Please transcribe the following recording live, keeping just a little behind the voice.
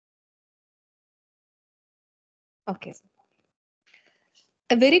Okay.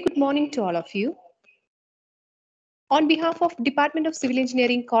 A very good morning to all of you. On behalf of Department of Civil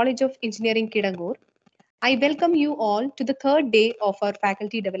Engineering, College of Engineering, Kidangoor, I welcome you all to the third day of our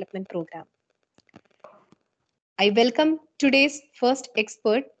faculty development program. I welcome today's first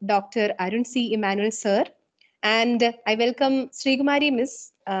expert, Dr. Arun C. Emmanuel Sir, and I welcome Srikumari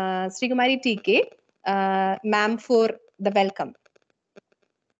Miss Srikumari TK, ma'am, for the welcome.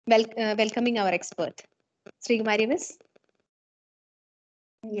 Welcoming our expert. Srikumari Miss?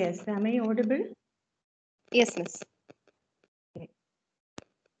 Yes, am I audible? Yes, Miss. Okay.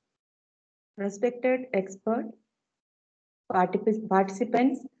 Respected expert,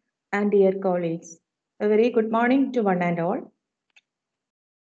 participants, and dear colleagues, a very good morning to one and all.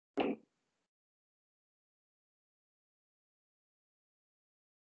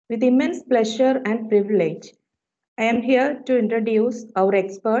 With immense pleasure and privilege, I am here to introduce our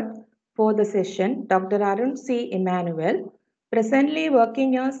expert for the session, Dr. Arun C. Emmanuel, presently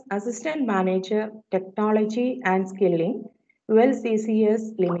working as Assistant Manager, Technology and Skilling,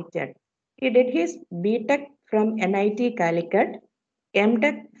 ULCCS Limited. He did his BTech from NIT Calicut,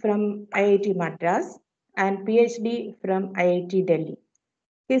 MTech from IIT Madras, and PhD from IIT Delhi.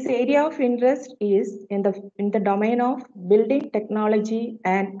 His area of interest is in the domain of building technology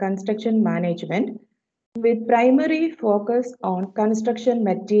and construction management, with primary focus on construction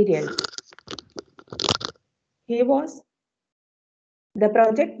materials. He was the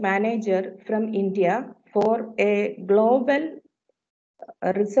project manager from India for a global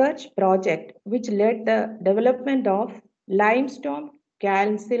research project which led the development of limestone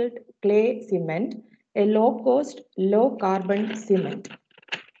calcined clay cement, a low-cost, low-carbon cement.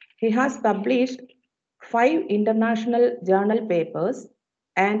 He has published 5 international journal papers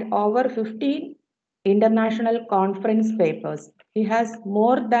and over 15 international conference papers. He has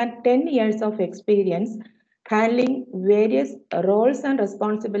more than 10 years of experience handling various roles and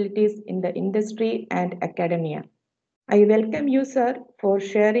responsibilities in the industry and academia. I welcome you, sir, for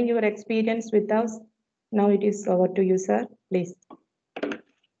sharing your experience with us. Now it is over to you, sir. Please.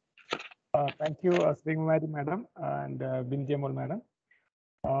 Thank you, Srikumari madam and Binjamal madam.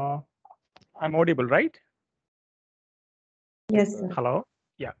 I'm audible, right? Yes, sir. Hello.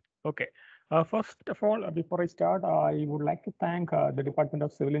 Yeah. Okay. First of all, before I start, I would like to thank the Department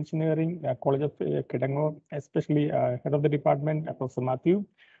of Civil Engineering, College of Kidangoor, especially head of the department, Professor Matthew,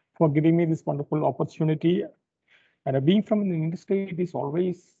 for giving me this wonderful opportunity. And being from the industry, it is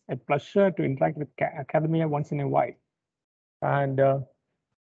always a pleasure to interact with academia once in a while. And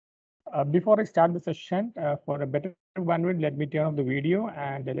before I start the session, for a better bandwidth, let me turn off the video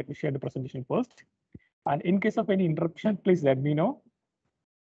and let me share the presentation first. And in case of any interruption, please let me know.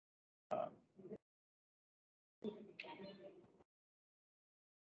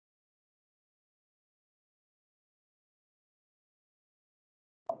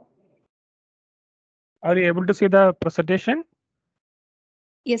 Are you able to see the presentation?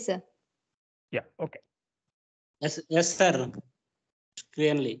 Yes, sir. Yeah, okay. Yes, sir.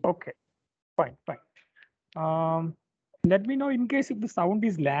 Clearly. Okay, fine. Let me know in case if the sound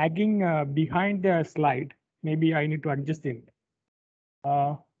is lagging behind the slide. Maybe I need to adjust it.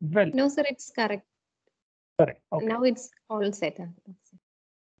 Well. No, sir, it's correct. Correct. Okay. Now it's all set.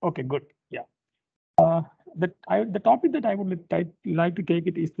 Okay, good. Yeah. The topic that I would like to take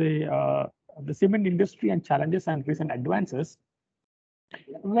it is the cement industry and challenges and recent advances.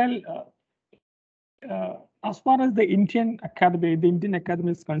 Well, as far as the Indian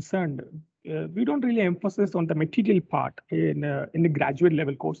academy is concerned, we don't really emphasize on the material part in the graduate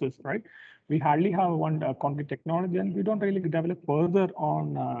level courses, right? We hardly have one concrete technology, and we don't really develop further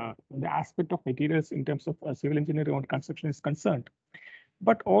on the aspect of materials in terms of civil engineering or construction is concerned.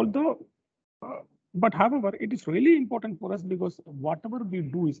 But however, it is really important for us because whatever we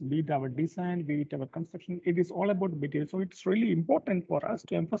do is, be it our design, be it our construction, it is all about materials. So it's really important for us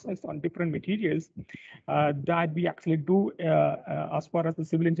to emphasize on different materials that we actually do as far as the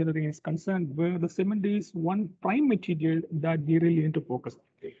civil engineering is concerned, where the cement is one prime material that we really need to focus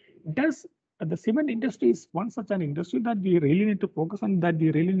on. Does the cement industry is one such an industry that we really need to focus on, that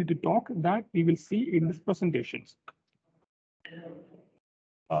we really need to talk, that we will see in these presentations.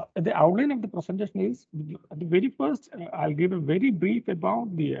 The outline of the presentation is, at the very first, I'll give a very brief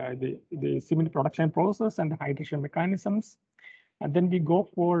about the cement production process and the hydration mechanisms. And then we go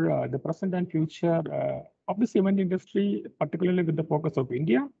for the present and future of the cement industry, particularly with the focus of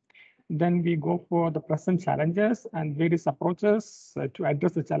India. Then we go for the present challenges and various approaches to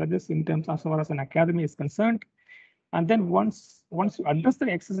address the challenges in terms as far as an academy is concerned. And then once you address the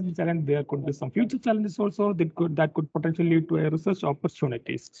existing challenge, there could be some future challenges also that could potentially lead to a research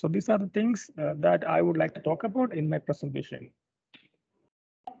opportunities. So these are the things that I would like to talk about in my presentation.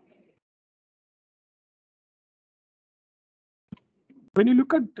 When you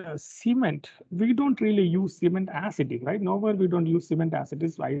look at cement, we don't really use cement as it is, right? Nowhere we don't use cement as it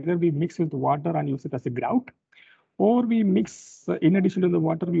is. Either we mix with water and use it as a grout, or we mix, in addition to the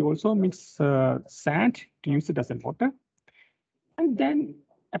water, we also mix sand to use it as a mortar. And then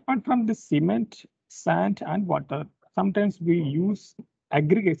apart from the cement, sand and water, sometimes we use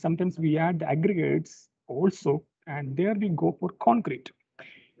aggregates, sometimes we add aggregates also, and there we go for concrete.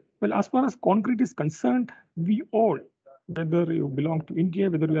 Well, as far as concrete is concerned, we all, whether you belong to India,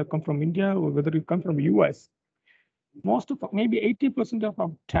 whether you come from India, or whether you come from US, most of maybe 80% of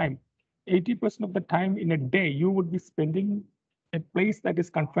our time, 80% of the time in a day, you would be spending a place that is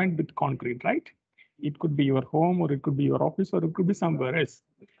confined with concrete, right? It could be your home, or it could be your office, or it could be somewhere else.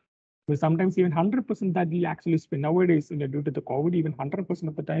 So sometimes even 100% that we actually spend nowadays, due to the COVID, even 100%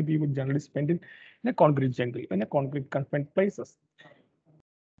 of the time we would generally spend in a concrete jungle, in a concrete confined places.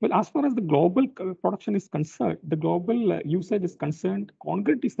 Well, as far as the global production is concerned, the global usage is concerned,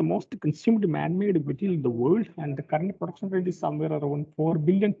 concrete is the most consumed man-made material in the world, and the current production rate is somewhere around 4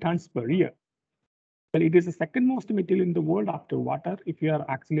 billion tons per year. Well, it is the second most material in the world after water, if you are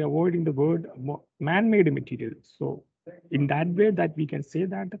actually avoiding the word man-made material. So in that way that we can say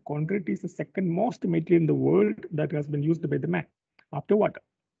that the concrete is the second most material in the world that has been used by the man after water.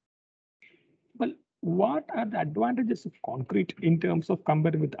 Well, what are the advantages of concrete in terms of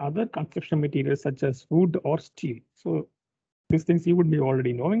comparing with other construction materials such as wood or steel? So these things you would be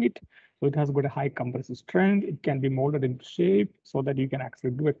already knowing it. So it has got a high compressive strength. It can be molded into shape so that you can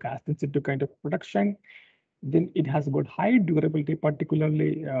actually do a cast in situ kind of production. Then it has got high durability,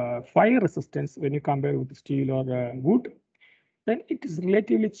 particularly fire resistance when you compare with steel or wood. Then it is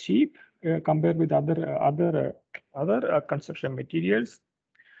relatively cheap compared with other construction materials.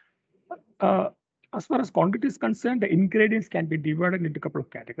 As far as concrete is concerned, the ingredients can be divided into a couple of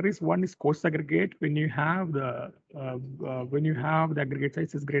categories. One is coarse aggregate. When you have the aggregate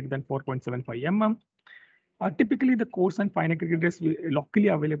size is greater than 4.75 mm. Typically, the coarse and fine aggregates are locally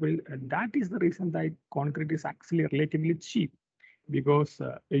available. And that is the reason that concrete is actually relatively cheap, because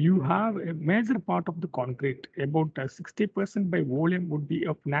you have a major part of the concrete, about 60% by volume, would be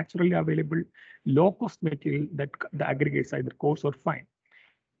of naturally available low-cost material that the aggregates either coarse or fine.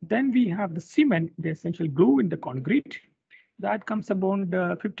 Then we have the cement, the essential glue in the concrete. That comes about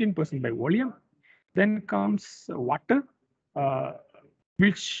 15% by volume. Then comes water,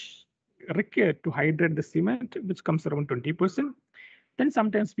 which required to hydrate the cement, which comes around 20%. Then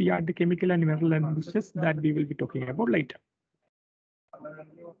sometimes we add the chemical and mineral analysis that we will be talking about later.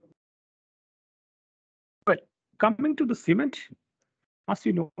 Well, coming to the cement, as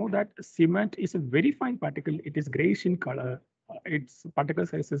you know that cement is a very fine particle. It is grayish in color. Its particle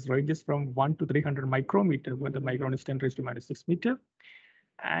sizes ranges from 1 to 300 micrometer, where the micron is 10 raised to minus 6 meter.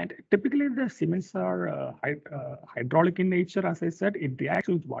 And typically the cements are hydraulic in nature. As I said, it reacts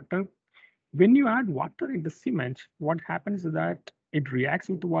with water. When you add water in the cement, what happens is that it reacts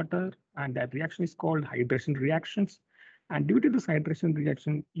with water, and that reaction is called hydration reactions. And due to this hydration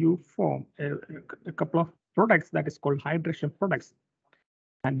reaction, you form a couple of products that is called hydration products.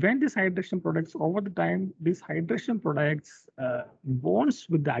 And when these hydration products, over the time, these hydration products bonds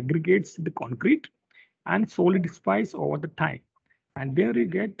with the aggregates, the concrete, and solidifies over the time. And there we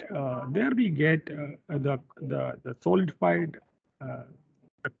get the solidified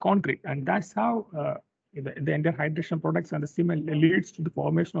concrete, and that's how the entire hydration products and the cement leads to the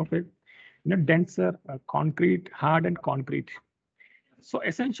formation of a denser concrete, hardened concrete. So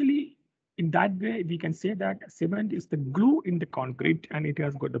essentially, in that way, we can say that cement is the glue in the concrete, and it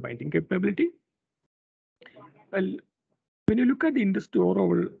has got the binding capability. Well, when you look at the industry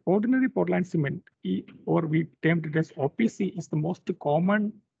overall, ordinary Portland cement, or we termed it as OPC, is the most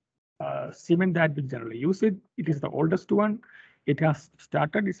common cement that we generally use. It is the oldest one. It has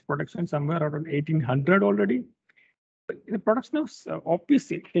started its production somewhere around 1800 already. The production of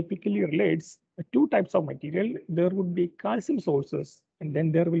OPC typically relates two types of material. There would be calcium sources, and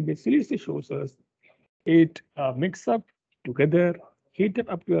then there will be siliceous sources. It mix up together, heat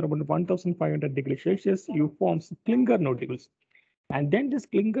up to around 1500 degrees Celsius, you form clinker nodules. And then this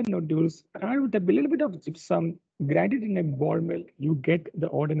clinker nodules, and with a little bit of gypsum, grind it in a ball mill, you get the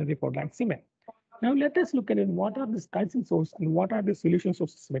ordinary Portland cement. Now let us look at it. What are the calcium source and what are the solution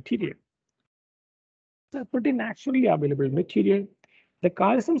sources material? It's a pretty naturally available material. The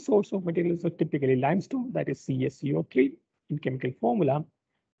calcium source of materials are typically limestone, that is CaCO3 in chemical formula.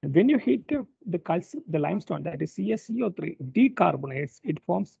 When you heat the limestone, that is CaCO3, decarbonates, it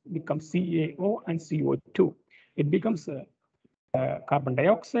becomes CaO and CO2. It becomes carbon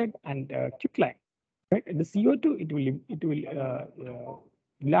dioxide and quicklime. Right? And the CO2 it will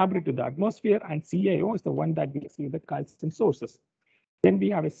elaborate to the atmosphere, and CaO is the one that we see the calcium sources. Then we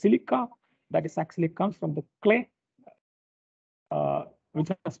have a silica that is actually comes from the clay, which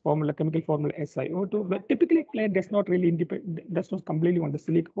has chemical formula SiO2. But typically, clay does not really does not completely on the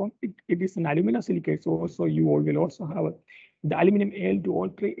silica form. It is an aluminum silicate, so you will also have the aluminum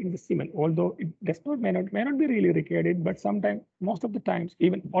Al2O3 in the cement. Although it does not may not be really required, but sometimes, most of the times,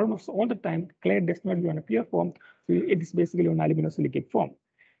 even almost all the time, clay does not be on a pure form. So it is basically on aluminum silicate form.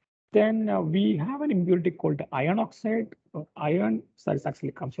 Then we have an impurity called iron oxide. Iron size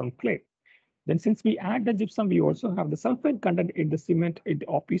actually comes from clay. Then since we add the gypsum, we also have the sulfate content in the cement, in the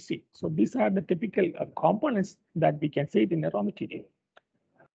OPC. So these are the typical components that we can see in the raw material.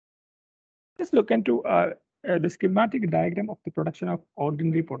 Let's look into the schematic diagram of the production of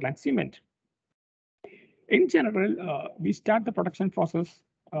ordinary Portland cement. In general, we start the production process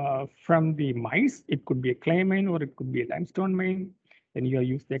from the mines. It could be a clay mine or it could be a limestone mine. Then you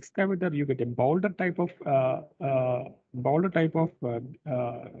use the excavator. You get a boulder type of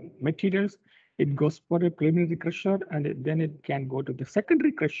materials. It goes for a preliminary crusher, and then it can go to the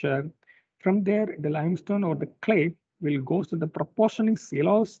secondary crusher. From there, the limestone or the clay will go to the proportioning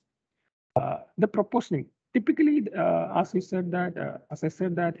silos. The proportioning, typically, as I said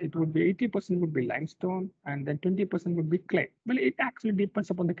that it would be 80% would be limestone and then 20% would be clay. Well, it actually depends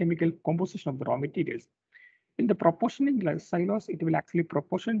upon the chemical composition of the raw materials. In the proportioning silos, it will actually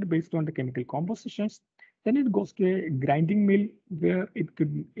proportion based on the chemical compositions. Then it goes to a grinding mill where it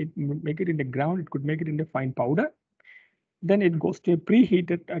make it in the ground, it could make it into fine powder. Then it goes to a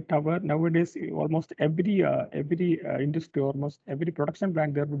preheated tower. Nowadays, almost every industry, almost every production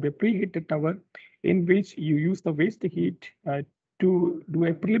plant, there will be a preheated tower in which you use the waste heat to do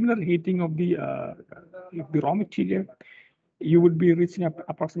a preliminary heating of the raw material. You would be reaching up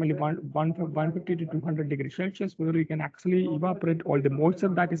approximately 150 to 200 degrees Celsius, where you can actually evaporate all the moisture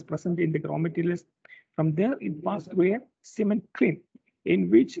that is present in the raw materials. From there, it passes through a cement kiln,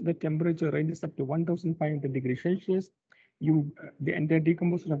 in which the temperature ranges up to 1,500 degrees Celsius. The entire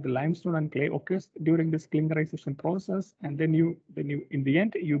decomposition of the limestone and clay occurs during this clinkerization process, and then you in the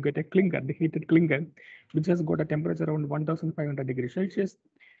end you get a clinker, the heated clinker, which has got a temperature around 1,500 degrees Celsius,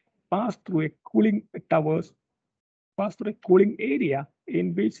 pass through a cooling towers, pass through a cooling area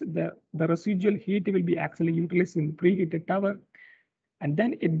in which the residual heat will be actually utilized in the preheated tower, and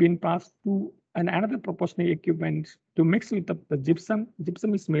then it being passed to another proportioning equipment to mix with the gypsum.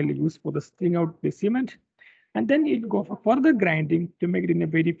 Gypsum is mainly used for the stirring out the cement. And then it go for further grinding to make it in a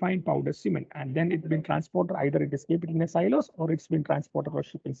very fine powder cement. And then it's been transported, either it is kept in a silos or it's been transported or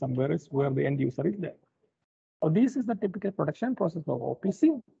shipping somewhere else where the end user is there. So this is the typical production process of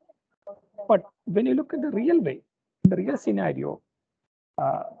OPC. But when you look at the real way, the real scenario,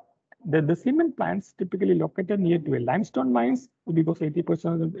 the cement plants typically located near to a limestone mines, because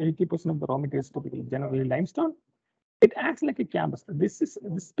 80% of the raw material is typically generally limestone. It acts like a campus.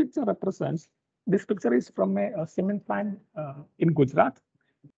 This picture represents. This picture is from a cement plant in Gujarat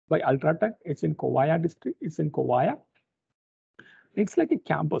by Ultratech. It's in Kovaya district. It's in Kovaya. It's like a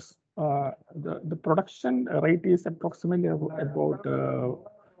campus. The production rate is approximately about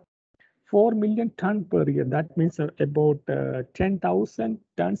 4 million tons per year. That means about 10,000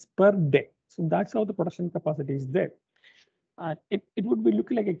 tons per day. So that's how the production capacity is there. It would be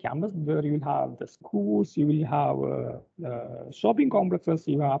looking like a campus where you will have the schools, you will have shopping complexes,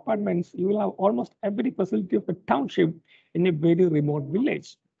 you have apartments, you will have almost every facility of a township in a very remote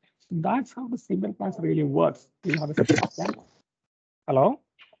village. So that's how the cement plants really works. You have a cement. Hello?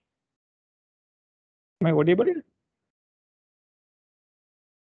 Am I audible?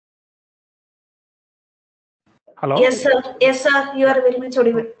 Hello? Yes, sir. Yes, sir. You are very much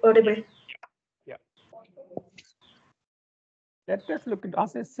audible. Yeah. Let us look at,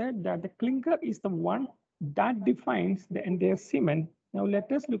 as I said, that the clinker is the one that defines the entire cement. Now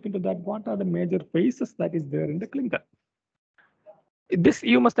let us look into that. What are the major phases that is there in the clinker? This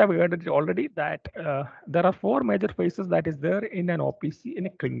you must have heard it already, that there are 4 major phases that is there in an OPC, in a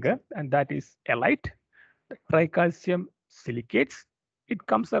clinker, and that is elite, tricalcium silicates. It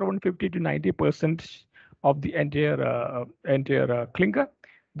comes around 50 to 90% of the entire clinker.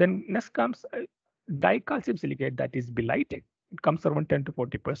 Then next comes dicalcium silicate, that is belite. It comes around 10 to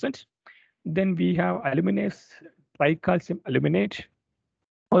 40%. Then we have aluminase, tricalcium aluminate,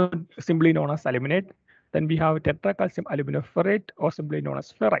 or simply known as aluminate. Then we have tetracalcium aluminoferrate, or simply known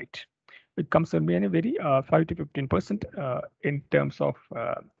as ferrite. it comes to be a very 5 to 15% in terms of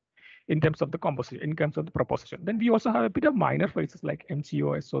the composition, in terms of the proposition. Then we also have a bit of minor phases like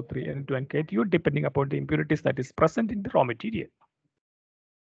MgO, SO3, N2, and KTO, depending upon the impurities that is present in the raw material.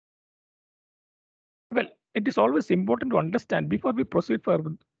 Well, it is always important to understand before we proceed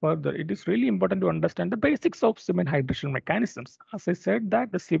further. It is really important to understand the basics of cement hydration mechanisms. As I said,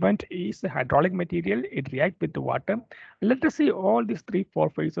 that the cement is a hydraulic material. It reacts with the water. Let us see all these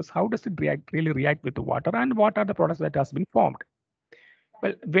 3-4 phases. How does it really react with the water, and what are the products that has been formed?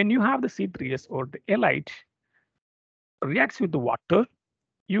 Well, when you have the C3S or the halite reacts with the water,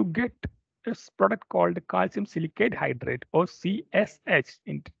 you get this product called calcium silicate hydrate, or CSH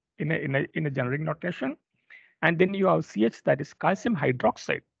in a generic notation. And then you have CH, that is calcium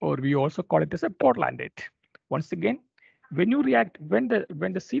hydroxide, or we also call it as a Portlandate. Once again, when the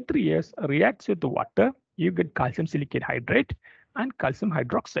C3S reacts with the water, you get calcium silicate hydrate and calcium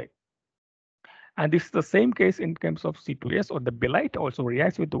hydroxide. And this is the same case in terms of C2S, or the belite also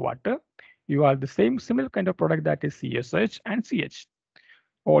reacts with the water. You have the similar kind of product, that is CSH and CH.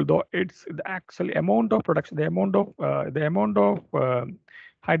 Although it's the actual amount of production, the amount of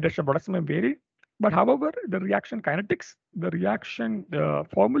hydration production may vary. But however, the reaction kinetics, the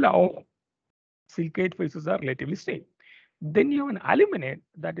formula of silicate phases are relatively same. Then you have an aluminate,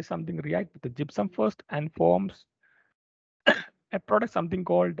 that is something react with the gypsum first and forms a product something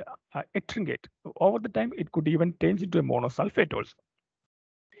called ettringate. Over the time, it could even change into a monosulfate also.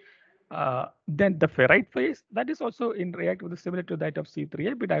 Then the ferrite phase, that is also in react with similar to that of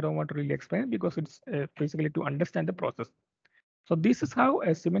C3A, but I don't want to really explain because it's basically to understand the process. So this is how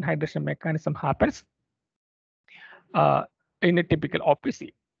a cement hydration mechanism happens in a typical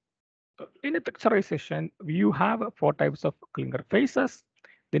OPC. In a texturization, you have 4 types of clinker phases.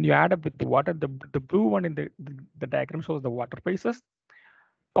 Then you add up with the water. The blue one in the diagram shows the water phases.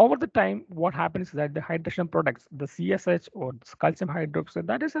 Over the time, what happens is that the hydration products, the CSH or calcium hydroxide,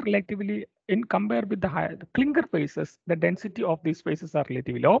 that is relatively, in compared with the clinker phases, the density of these phases are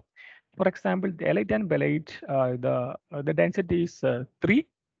relatively low. For example, the halite and belite, the density is 3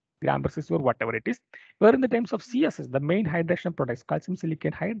 gram per cc or whatever it is. Where in the terms of CSS, the main hydration products, calcium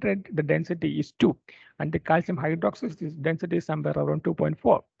silicate hydrate, the density is 2, and the calcium hydroxide density is somewhere around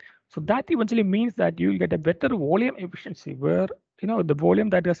 2.4. So that eventually means that you will get a better volume efficiency, where the volume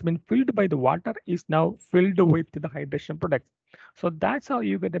that has been filled by the water is now filled with the hydration products. So that's how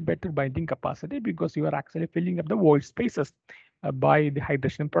you get a better binding capacity, because you are actually filling up the void spaces by the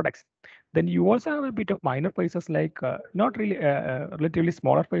hydration products. Then you also have a bit of minor phases, like not really relatively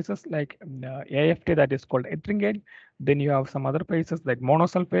smaller phases like AFT, that is called ettringate. Then you have some other phases like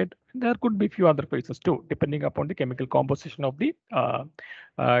monosulfate. There could be few other phases too, depending upon the chemical composition of the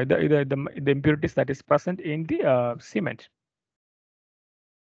impurities that is present in the cement.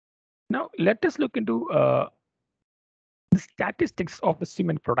 Now let us look into the statistics of the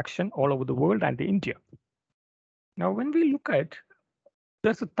cement production all over the world and India. Now, when we look at,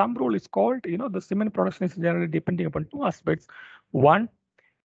 there's a thumb rule. It's called, the cement production is generally depending upon 2 aspects. One,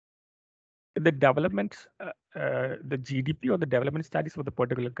 the development, the GDP or the development status of the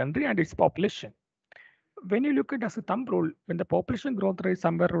particular country and its population. When you look at as a thumb rule, when the population growth rate is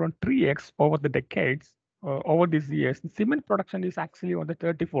somewhere around 3x over the decades, over these years, the cement production is actually on the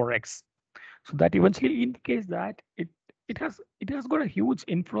 34x. So that eventually indicates that it has got a huge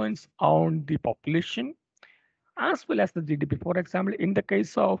influence on the population as well as the GDP. For example, in the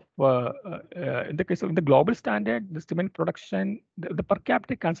case of in the global standard, the cement production, the per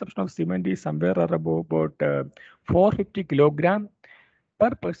capita consumption of cement is somewhere about 450 kilogram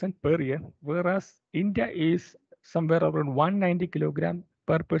per person per year, whereas India is somewhere around 190 kilogram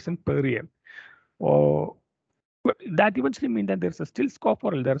per person per year. That eventually means that there's still scope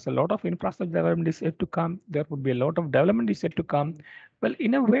for, there's a lot of infrastructure development is yet to come. There would be a lot of development is yet to come. Well,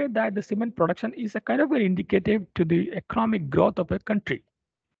 in a way that the cement production is a kind of an indicative to the economic growth of a country.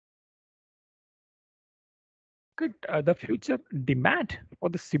 Look at the future demand for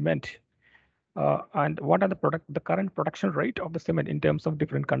the cement and what are the current production rate of the cement in terms of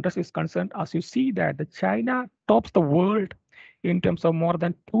different countries is concerned. As you see that the China tops the world in terms of more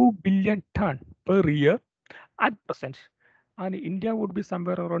than 2 billion ton per year at present, and India would be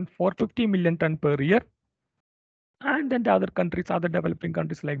somewhere around 450 million ton per year. And then the other countries, other developing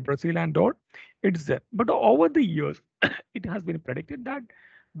countries like Brazil and all, it's there. But over the years, it has been predicted that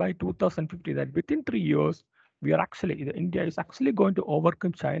by 2050, that within 3 years, India is actually going to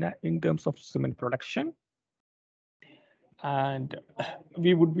overcome China in terms of cement production. And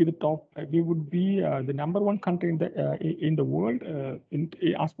we would be the top. We would be the #1 country in the world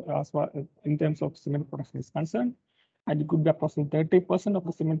in terms of cement production is concerned. and it could be approximately 30% of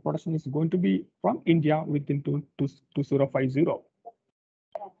the cement production is going to be from India within 2050.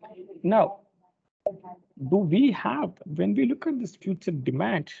 Now, do we have, when we look at this future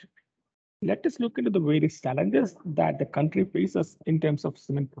demand, let us look into the various challenges that the country faces in terms of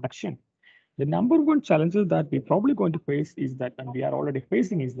cement production. The number one challenges that we're probably going to face is that, and we are already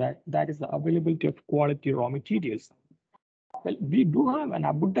facing, is that is the availability of quality raw materials. Well, we do have an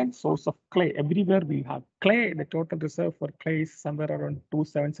abundant source of clay. Everywhere we have clay. The total reserve for clay is somewhere around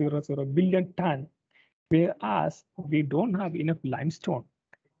 2700 billion ton, whereas we don't have enough limestone.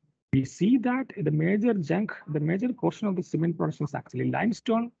 We see that the major portion of the cement production is actually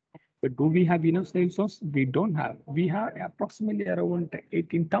limestone. But do we have enough limestone? We don't have. We have approximately around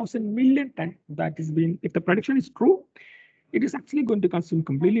 18,000 million ton that is being, if the prediction is true, it is actually going to consume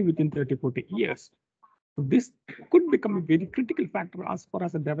completely within 30-40 years. So this could become a very critical factor as far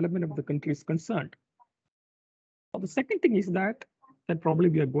as the development of the country is concerned. So the second thing is that probably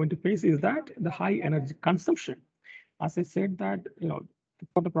we are going to face is that the high energy consumption. As I said that,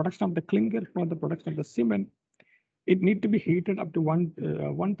 for the production of the clinker, for the production of the cement, it need to be heated up to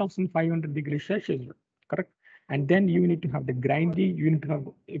 1,500 degrees Celsius, correct? And then you need to have the grinding. You need to have,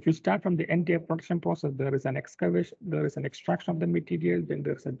 if you start from the entire production process, there is an excavation, there is an extraction of the material, then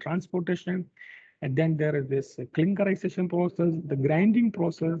there's a transportation, and then there is this clinkerization process, the grinding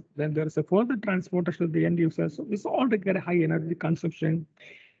process, then there is a further transportation to the end user. So this all require high energy consumption.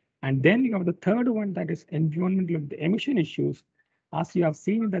 And then you have the third one, that is environmental, the emission issues. As you have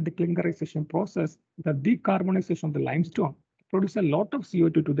seen that the clinkerization process, the decarbonization of the limestone produces a lot of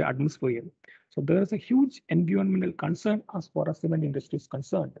CO2 to the atmosphere. So there is a huge environmental concern as far as cement industry is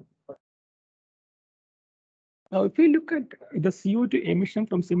concerned. Now, if we look at the CO2 emission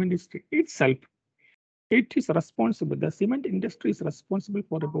from cement industry itself, it is responsible, the cement industry is responsible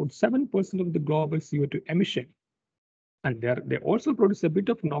for about 7% of the global CO2 emission. And they also produce a bit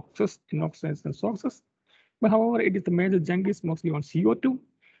of noxious and SOxes. But however, it is the major chunk is mostly on CO2.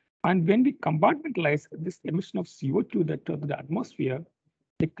 And when we compartmentalize this emission of CO2 that to the atmosphere,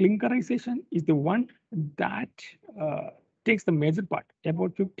 the clinkerization is the one that takes the major part.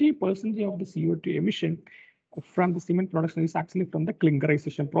 About 50% of the CO2 emission from the cement production is actually from the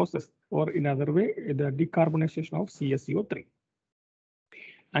clinkerization process, or in other way, the decarbonization of CSCO3.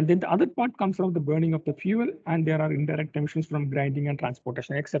 And then the other part comes from the burning of the fuel, and there are indirect emissions from grinding and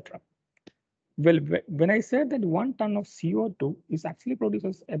transportation, etc. Well, when I said that 1 ton of CO2 is actually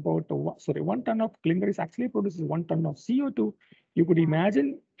produces about, 1 ton of clinker is actually produces 1 ton of CO2, you could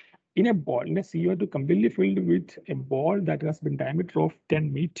imagine in a ball, in a CO2 completely filled with a ball that has been diameter of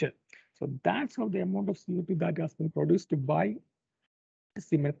 10 meters. So that's how the amount of CO2 that has been produced by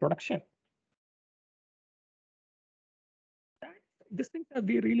cement production. This thing that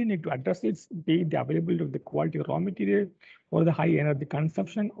we really need to address is be the availability of the quality raw material, or the high energy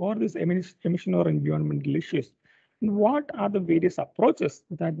consumption, or this emission or environmental issues. And what are the various approaches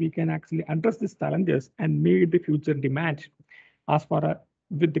that we can actually address these challenges and meet the future demand as far as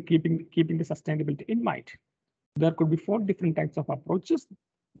with the keeping the sustainability in mind? There could be 4 different types of approaches.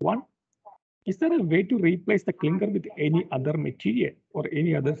 One, is there a way to replace the clinker with any other material or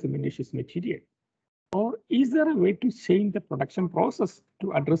any other cementitious material? Or is there a way to change the production process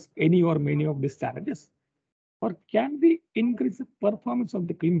to address any or many of these challenges? Or can we increase the performance of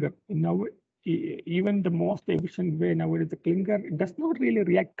the clinker? Now, even the most efficient way nowadays, the clinker does not really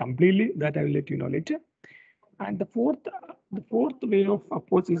react completely. That I will let you know later. And the fourth way of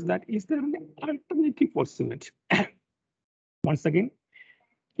approach is that, is there an alternative for cement? Once again,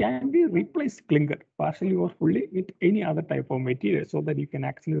 can we replace clinker partially or fully with any other type of material, so that you can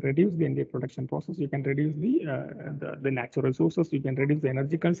actually reduce the entire production process? You can reduce the natural resources, you can reduce the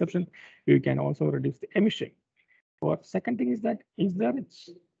energy consumption, you can also reduce the emission. Or second thing is that, is there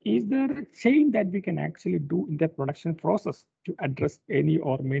a change that we can actually do in the production process to address any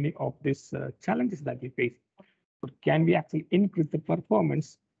or many of these challenges that we face? Or can we actually increase the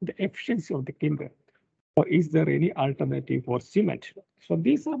performance, the efficiency of the clinker? Or is there any alternative for cement? So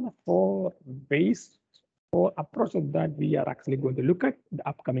these are the 4 ways or approaches that we are actually going to look at in the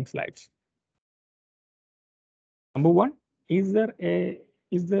upcoming slides. Number 1, is there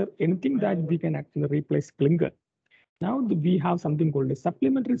anything that we can actually replace clinker? Now we have something called a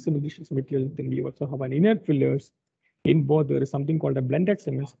supplementary cementitious material. Then we also have an inert fillers. In both, there is something called a blended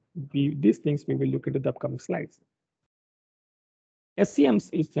cements. These things we will look into the upcoming slides. SCMs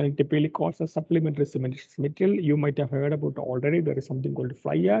is typically called a supplementary cementitious material. You might have heard about already. There is something called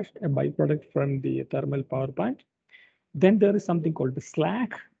fly ash, a byproduct from the thermal power plant. Then there is something called the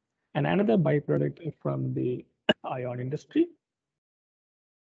slag, and another byproduct from the iron industry.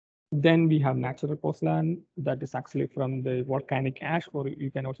 Then we have natural porcelain that is actually from the volcanic ash, or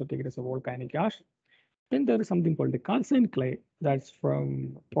you can also take it as a volcanic ash. Then there is something called the calcined clay that's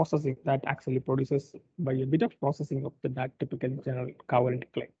from processing that actually produces by a bit of processing of that typical general covered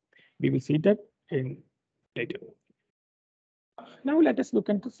clay. We will see that in later. Now let us look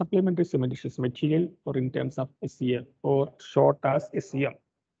into supplementary cementitious material or in terms of SCM or short as SCM.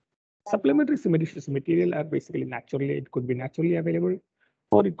 Supplementary cementitious material are basically it could be naturally available,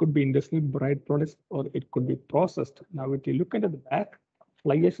 or it could be industrial bright products, or it could be processed. Now, if you look at the back,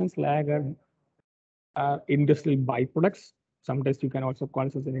 fly ash and slag are industrial byproducts. Sometimes you can also call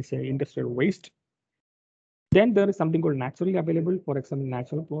it as industrial waste. Then there is something called naturally available. For example,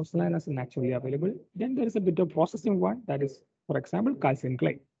 natural porcelain is naturally available. Then there is a bit of processing one that is, for example, calcium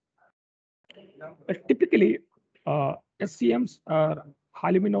clay. But typically, SCMs are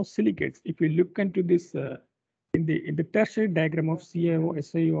aluminosilicates. If you look into this in the tertiary diagram of CaO,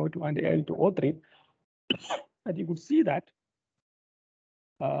 SiO2, and Al2O3, and you could see that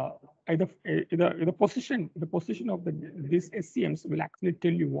the position of these SCMs will actually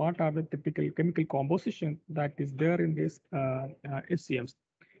tell you what are the typical chemical composition that is there in these SCMs.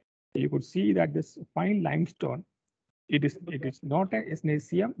 You could see that this fine limestone, it is not an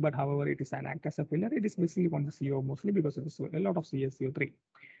SCM, but however it is an act as a filler. It is basically on the CO mostly because it is a lot of CaCO3.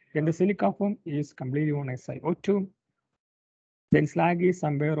 Then the silica form is completely on SiO2. Then slag is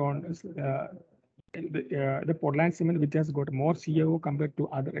somewhere on the Portland cement, which has got more CaO compared to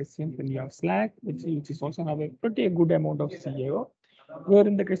other SCMs. Then you have slag, which is also have a pretty good amount of CaO. Where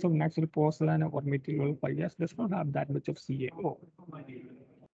in the case of natural porcelain or material fibers, does not have that much of CaO.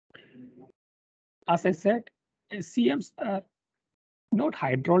 As I said, SCMs are not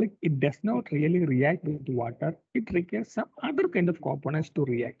hydraulic. It does not really react with water. It requires some other kind of components to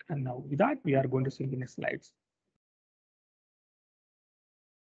react. And now with that, we are going to see in the slides.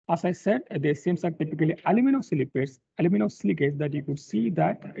 As I said, the SCMs are typically aluminosilicates that you could see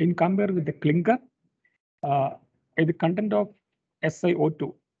that in compared with the clinker, the content of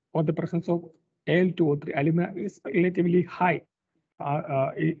SiO2 or the presence of Al2O3 alumina is relatively high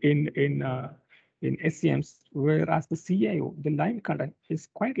in SCMs, whereas the CaO, the lime content, is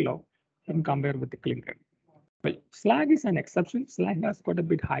quite low in compared with the clinker. Well, slag is an exception. Slag has got a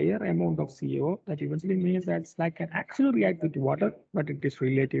bit higher amount of CaO. That eventually means that slag can actually react with water, but it is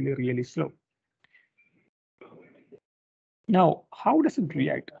relatively really slow. Now, how does it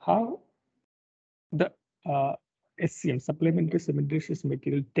react? How the SCM, supplementary cementitious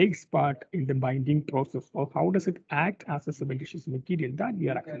material, takes part in the binding process, or how does it act as a cementitious material? That we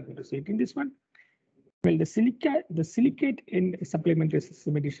are actually going to see it in this one. Well, the silicate in supplementary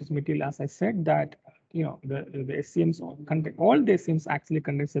cementitious material, as I said, that the SCMs contain, all the SCMs actually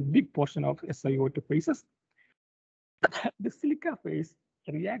contains a big portion of SiO2 phases. The silica phase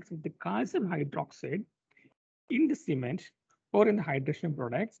reacts with the calcium hydroxide in the cement or in the hydration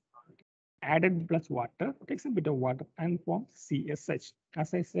products, added plus water, takes a bit of water and forms CSH.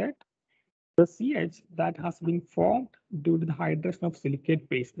 As I said, the CH that has been formed due to the hydration of silicate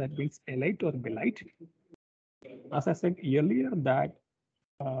phase, that means halite or belite. As I said earlier, that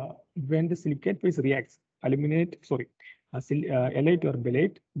when the silicate phase reacts, halite or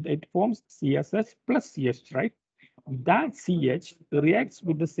belate, it forms CSH plus CH, right? That CH reacts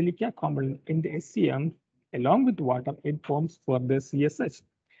with the silica component in the SCM along with water. It forms further CSH.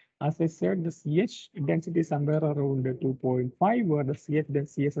 As I said, the CH density is somewhere around 2.5, where the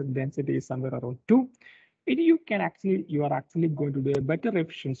CSH density is somewhere around 2. You are actually going to do a better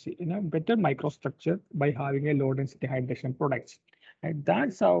efficiency, better microstructure by having a low density hydration products. And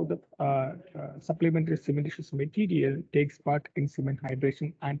that's how the supplementary cementitious material takes part in cement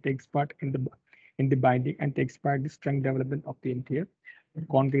hydration and takes part in the binding and takes part in the strength development of the entire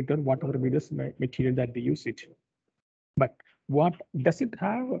concrete or whatever be the material that we use it. But what does it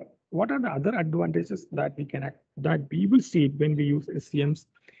have? What are the other advantages that we will see when we use SCMs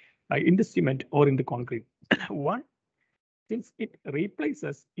in the cement or in the concrete? One, since it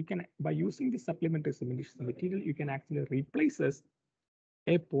replaces, by using the supplementary cementitious material, you can actually replaces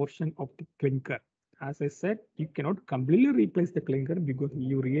a portion of the clinker. As I said, you cannot completely replace the clinker because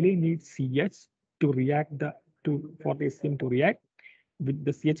you really need CH to react for the SCM to react. With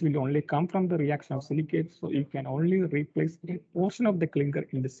the CH will only come from the reaction of silicate, so you can only replace a portion of the clinker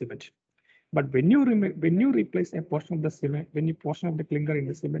in the cement. But when you replace a portion of the cement, portion of the clinker in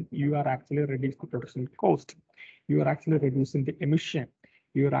the cement, you are actually reducing the production cost. You are actually reducing the emission.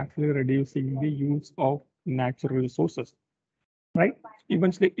 You are actually reducing the use of natural resources, right?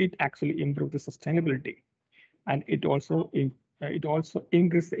 Eventually, it actually improves the sustainability, and it also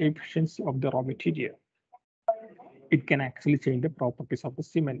increases the efficiency of the raw material. it can actually change the properties of the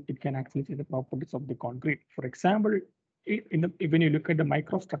cement. It can actually change the properties of the concrete. For example, when you look at the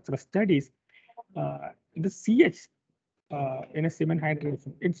microstructural studies, the CH in a cement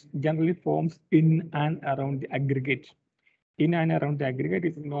hydration, it generally forms in and around the aggregate. In and around the aggregate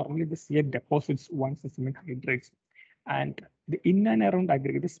is normally the CH deposits once the cement hydrates. And the in and around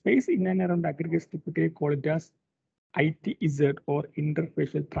aggregate, the space in and around aggregate is typically called as ITZ or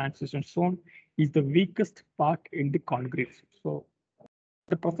interfacial transition zone, is the weakest part in the concrete. So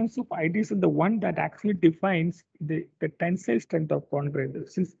the presence of IT is the one that actually defines the tensile strength of concrete.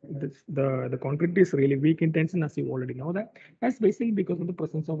 Since the concrete is really weak in tension, as you already know that's basically because of the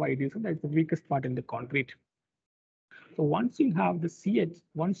presence of IT. So that's the weakest part in the concrete. So once you have the CH,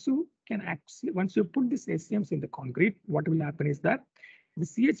 once you put these SCMs in the concrete, what will happen is that the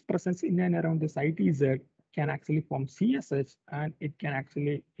CH presence in and around this ITZ can actually form CSH, and it can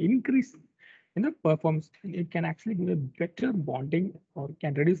actually increase in the performance. It can actually give a better bonding, or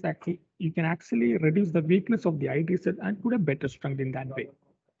can reduce you can actually reduce the weakness of the ITZ and put a better strength in that way.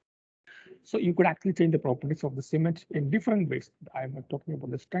 So you could actually change the properties of the cement in different ways. I'm not talking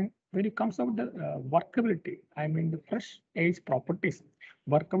about the strength. When it comes out the workability, I mean the fresh age properties.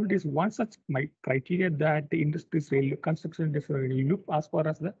 Workability is one such criteria that the construction industry really look as far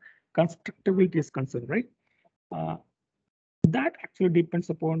as the constructability is concerned, right? That actually depends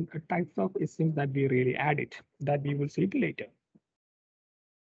upon types of SCMs that we really add it, that we will see it later.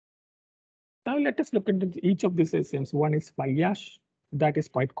 Now let us look into each of these SCMs. One is fly ash. That is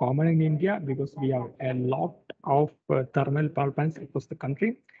quite common in India because we have a lot of thermal power plants across the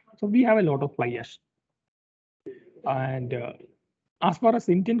country. So we have a lot of fly ash. And as far as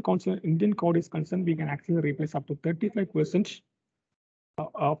Indian code is concerned, we can actually replace up to 35%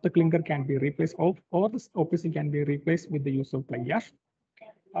 of the clinker can be replaced, or the OPC can be replaced with the use of fly ash.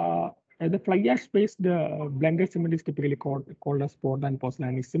 The fly ash-based blended cement is typically called as Portland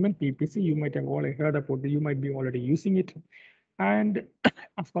Pozzolanic cement, PPC. You might have already heard about it. You might be already using it. And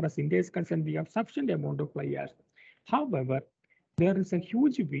as far as India is concerned, we have sufficient amount of fly ash. However, there is a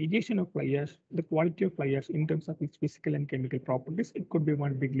huge variation of fly ash, the quality of fly ash in terms of its physical and chemical properties. It could be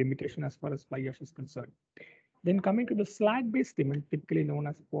one big limitation as far as fly ash is concerned. Then coming to the slag-based cement, typically known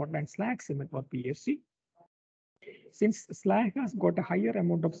as Portland slag cement or PSC. Since slag has got a higher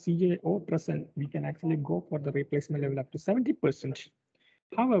amount of CaO present, we can actually go for the replacement level up to 70%.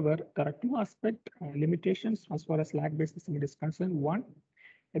 However, there are two limitations as far as slag-based cement is concerned. One,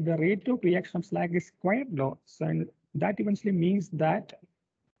 the rate of reaction of slag is quite low. So that eventually means that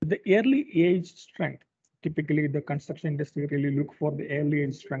the early age strength, typically the construction industry really look for the early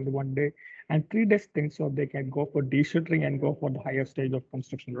age strength 1 day and 3 days thing, so they can go for de-shuttering and go for the higher stage of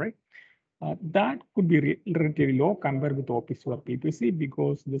construction, right? That could be relatively low compared with OPC or PPC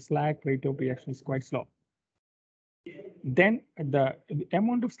because the slag rate of reaction is quite slow. Then the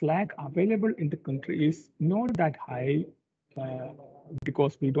amount of slag available in the country is not that high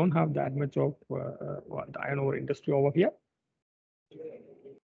because we don't have that much of the iron ore industry over here.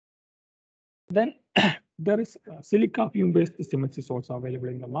 Then there is silica fume-based cement is also available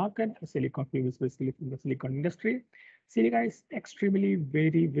in the market. Silica fume is basically from the silicon industry. Silica is extremely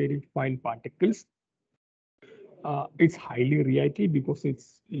very, very fine particles. It's highly reactive because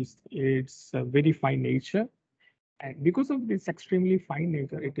it's a very fine nature. And because of this extremely fine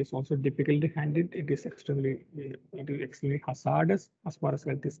nature, it is also difficult to handle. It is extremely hazardous as far as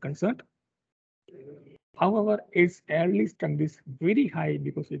health is concerned. However, its early strength is very high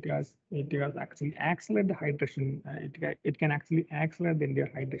because it has actually accelerate the hydration. It can actually accelerate the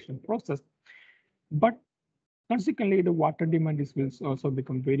entire hydration process. But consequently, the water demand will also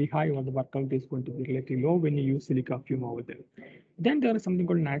become very high, or the workability is going to be relatively low when you use silica fume over there. Then there is something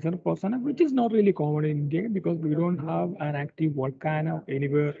called natural phosphana, which is not really common in India because we don't have an active volcano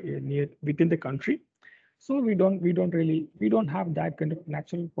anywhere near within the country. So we don't have that kind of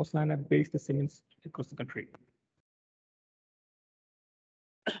natural phosphana based cements across the country.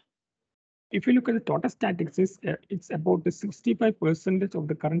 If you look at the total statistics, it's about the 65% of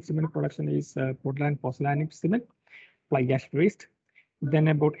the current cement production is Portland Pozzolanic cement, fly ash based. Then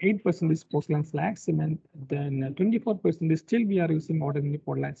about 8% is Portland slag cement. Then 24% is still we are using ordinary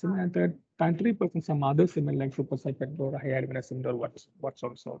Portland cement, and 3% some other cement like super sulfate or high alumina cement or what's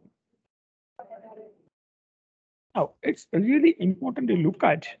also. Now, it's really important to look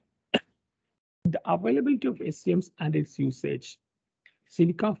at the availability of SCMs and its usage.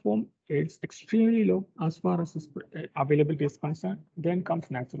 Silica foam is extremely low as far as availability is concerned. Then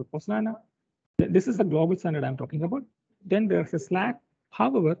comes natural pozzolana. This is the global standard I'm talking about. Then there's a slag.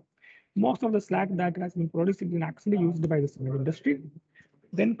 However, most of the slag that has been produced is actually used by the cement industry.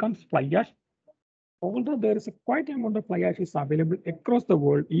 Then comes fly ash. although there is a quite amount of fly ash is available across the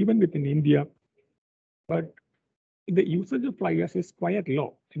world, even within India, but the usage of fly ash is quite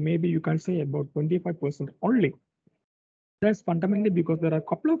low. Maybe you can say about 25% only. That's fundamentally because there are a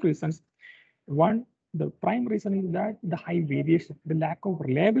couple of reasons. One, the prime reason is that the high variation, the lack of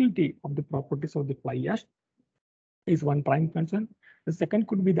reliability of the properties of the fly ash is one prime concern. The second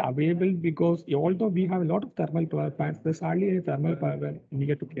could be the available, because although we have a lot of thermal power plants, there's hardly any thermal power plant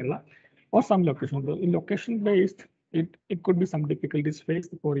near to Kerala or some location. In location based, it could be some difficulties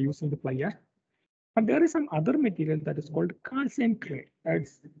faced for using the fly ash. But there is some other material that is called calcium clay.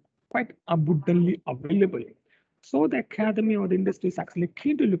 That's quite abundantly available. So the academy or the industry is actually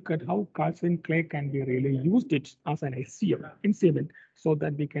keen to look at how calcium clay can be really used it as an SCM in cement, so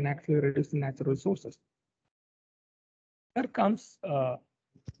that we can actually reduce the natural resources.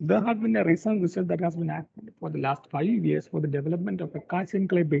 There have been a recent research that has been acted for the last 5 years for the development of a calcium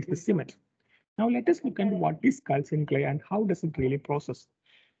clay based cement. Now let us look at what is calcium clay and how does it really process.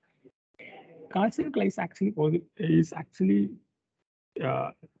 Calcium clay is actually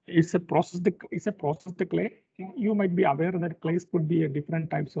it's a processed clay. You might be aware that clays could be different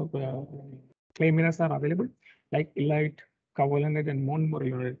types of clay minerals are available, like illite, cavolanet, and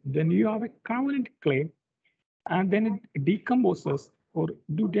montmorillonite. Then you have a cavolanet clay, and then it decomposes or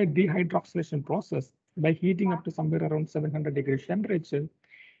do the dehydroxylation process by heating up to somewhere around 700 degrees temperature.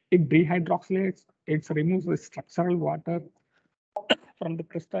 It dehydroxylates, it removes the structural water from the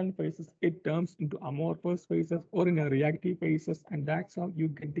crystalline phases, it turns into amorphous phases or in a reactive phases, and that's how you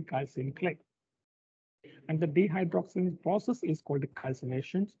get the calcium clay. And the dehydroxylation process is called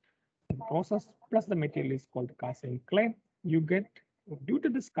calcination. The process plus the material is called calcium clay. You get, due to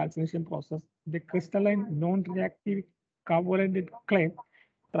this calcination process, the crystalline non-reactive carbonate clay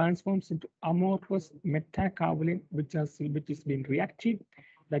transforms into amorphous metacarboline, which is been reactive.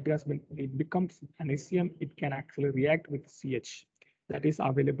 It becomes an SCM. It can actually react with CH. That is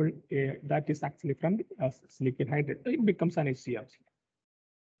available. That is actually from the silicon hydride. It becomes an SCM.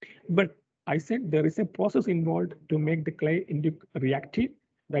 But I said there is a process involved to make the clay into reactive.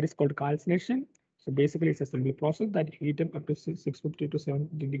 That is called calcination. So basically, it's a simple process that heat up to 650 to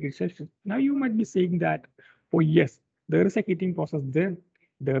 70 degrees Celsius. Now you might be saying that, oh yes, there is a heating process there.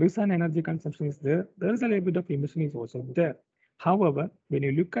 There is an energy consumption is there. There is a little bit of emission is also there. However, when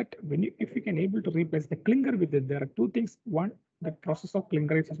you look at if you can able to replace the clinker with it, there are two things. One, the process of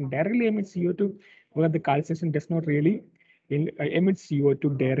clinkerization directly emits CO2, where the calcination does not really emit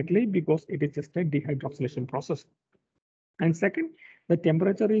CO2 directly because it is just a dehydroxylation process. And second, the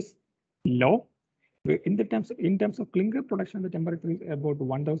temperature is low. In terms of clinker production, the temperature is about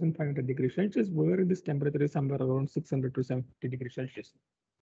 1,500 degrees Celsius, where this temperature is somewhere around 600 to 750 degrees Celsius.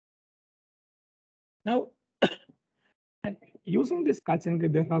 Now, and using this calcium,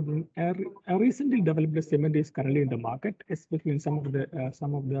 there have been a recently developed cement is currently in the market, especially in some of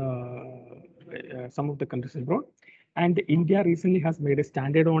the countries abroad. And India recently has made a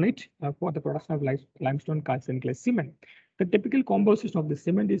standard on it for the production of limestone calcium clay cement. The typical composition of the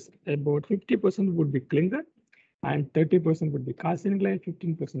cement is about 50% would be clinker, and 30% would be calcium clay,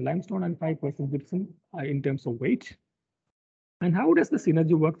 15% limestone, and 5% gypsum in terms of weight. And how does the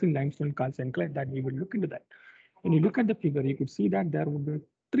synergy work in limestone calcium clay? That we will look into that. When you look at the figure, you could see that there would be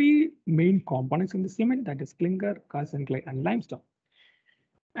 3 main components in the cement, that is clinker, calcium clay, and limestone.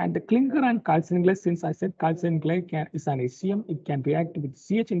 And the clinker and calcium clay, since I said calcium clay is an SCM, it can react with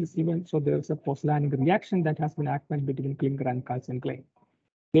CH in the cement. So there is a pozzolanic reaction that has been happened between clinker and calcium clay.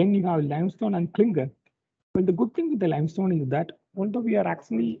 Then you have limestone and clinker. Well, the good thing with the limestone is that although we are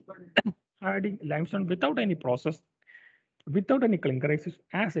actually adding limestone without any process, without any clinkerization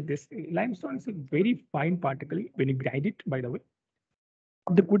as it is, limestone is a very fine particle when you grind it, by the way.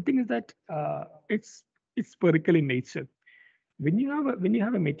 The good thing is that it's spherical in nature. When you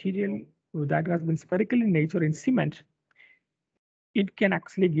have a material that has been spherical in nature in cement, it can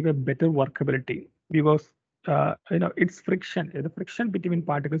actually give a better workability because its friction, the friction between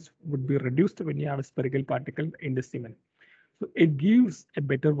particles would be reduced when you have a spherical particle in the cement. So it gives a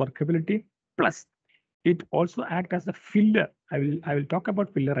better workability. Plus, it also acts as a filler. I will talk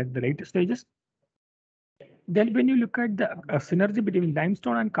about filler at the later stages. Then when you look at the synergy between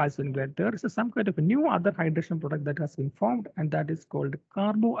limestone and calcium clay, there is some kind of a new other hydration product that has been formed, and that is called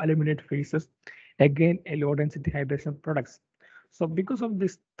carboaluminate phases. Again, a low density hydration products. So because of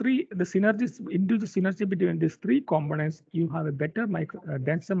these three, the synergy between these 3 components, you have a better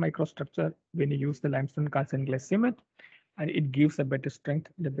denser microstructure when you use the limestone calcium clay cement, and it gives a better strength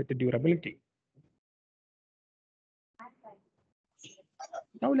and a better durability.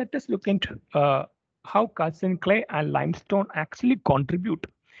 Now let us look into how calcium clay and limestone actually contribute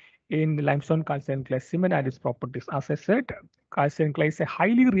in the limestone calcium clay cement and its properties. As I said, calcium clay is a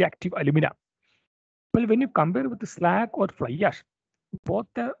highly reactive alumina. Well, when you compare with the slag or fly ash, both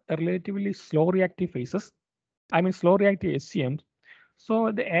are relatively slow reactive phases. I mean, slow reactive SCMs.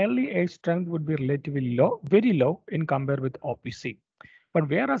 So the early age strength would be relatively low, very low in compare with OPC. But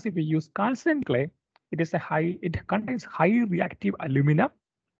whereas if we use calcium clay, it contains high reactive alumina.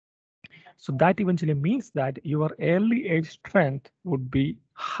 So that eventually means that your early age strength would be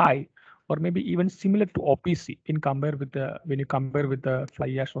high, or maybe even similar to OPC in compare with the when you compare with the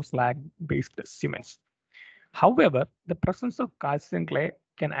fly ash or slag based cements. However, the presence of calcium clay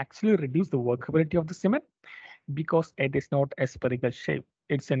can actually reduce the workability of the cement because it is not a spherical shape.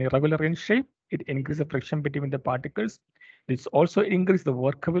 It's an irregular in shape. It increases the friction between the particles. This also increases the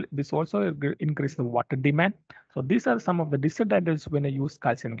workability. This also increases the water demand. So these are some of the disadvantages when I use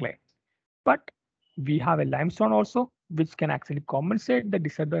calcium clay. But we have a limestone also, which can actually compensate the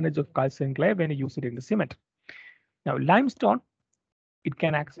disadvantage of calcium clay when you use it in the cement. Now, limestone, it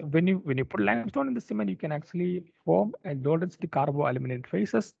can actually when you put limestone in the cement, you can actually form a low density carboaluminate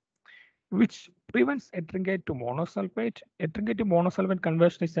phases, which prevents ettringate to monosulfate. Ettringate to monosulfate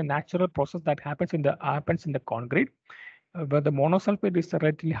conversion is a natural process that happens in the concrete, where the monosulfate is a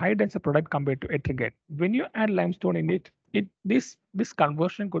relatively high density product compared to ettringate. When you add limestone in it, this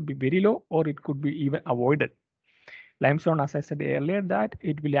conversion could be very low or it could be even avoided. Limestone, as I said earlier, that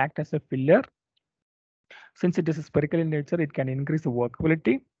it will act as a filler. Since it is spherical in nature, it can increase the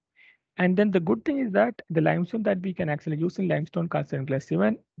workability. And then the good thing is that the limestone that we can actually use in limestone calcium clay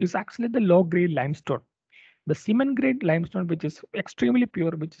cement is actually the low grade limestone. The cement grade limestone, which is extremely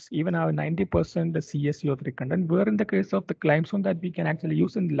pure, which is even have 90% the CSO3 content, where in the case of the limestone that we can actually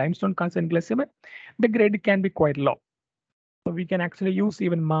use in limestone calcium clay cement, the grade can be quite low. So we can actually use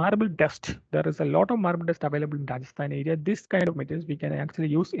even marble dust. There is a lot of marble dust available in Rajasthan area. This kind of materials we can actually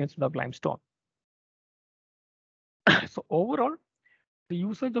use instead of limestone. So overall, the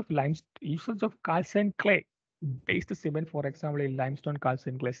usage of calcium clay based cement, for example, in limestone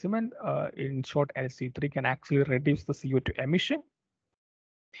calcium clay cement, in short LC3, can actually reduce the CO2 emission,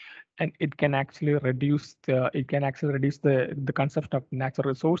 and it can actually reduce the consumption of natural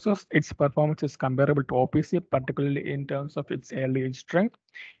resources. Its performance is comparable to OPC, particularly in terms of its early age strength.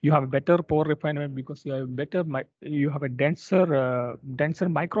 You have better pore refinement because you have a denser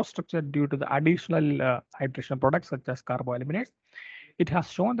microstructure due to the additional hydration products such as carboaluminates. It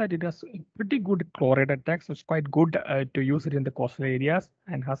has shown that it has a pretty good chloride attack, so it's quite good to use it in the coastal areas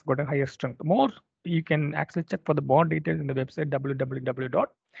and has got a higher strength. More, you can actually check for the bond details in the website www.lc3.ch.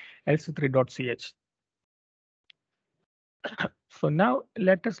 So now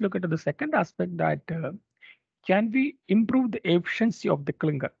let us look at the second aspect, that can we improve the efficiency of the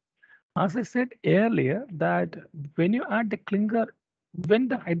clinker? As I said earlier, that when you add the clinker, when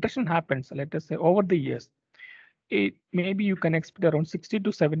the hydration happens, let us say over the years, maybe you can expect around 60 to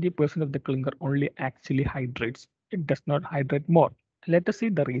 70% of the clinker only actually hydrates. It does not hydrate more. Let us see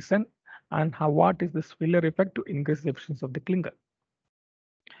the reason and what is this filler effect to increase the efficiency of the clinker.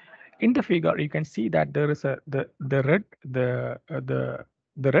 In the figure, you can see that there is the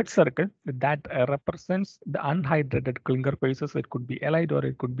red circle that represents the unhydrated clinker phases. It could be allied, or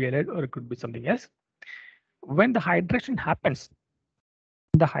it could be allied, or it could be something else. When the hydration happens,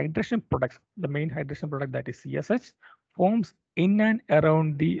 the hydration products, the main hydration product, that is CSH, forms in and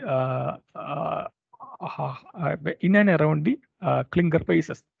around the clinker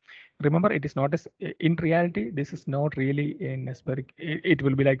phases. Remember, it is not as in reality. This is not really in a spherical. It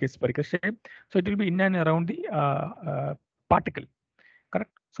will be like a spherical shape. So it will be in and around the particle.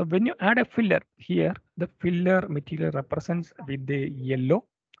 Correct. So when you add a filler here, the filler material represents with the yellow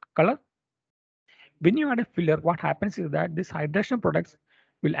color. When you add a filler, what happens is that this hydration products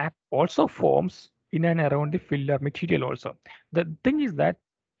will act also forms in and around the filler material also. The thing is that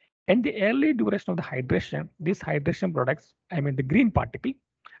in the early duration of the hydration, these hydration products, the green particle,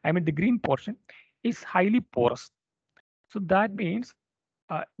 the green portion is highly porous. So that means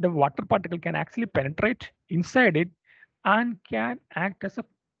the water particle can actually penetrate inside it and can act as a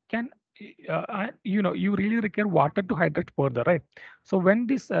you really require water to hydrate further, right? So when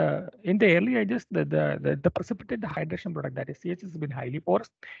this in the early ages, the precipitate, the hydration product, that is CH, has been highly porous.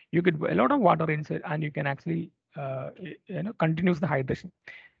 You get a lot of water inside and you can actually continues the hydration.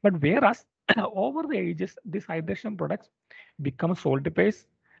 But whereas over the ages, these hydration products become salty base,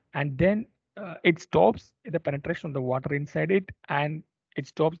 and then it stops the penetration of the water inside it, and it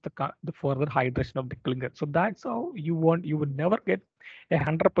stops the further hydration of the clinker. So that's how you would never get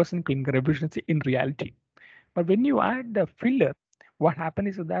 100% clinker efficiency in reality. But when you add the filler, what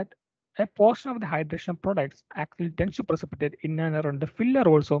happens is that a portion of the hydration products actually tends to precipitate in and around the filler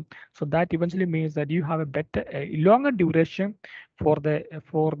also. So that eventually means that you have a longer duration for the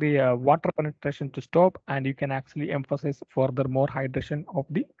water penetration to stop, and you can actually emphasize further more hydration of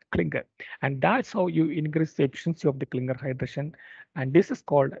the clinker, and that's how you increase the efficiency of the clinker hydration. And this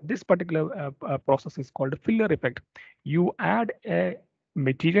particular process is called filler effect. You add a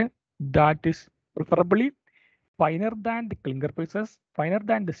material that is preferably finer than the clinker pieces, finer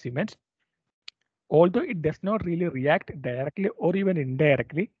than the cement, although it does not really react directly or even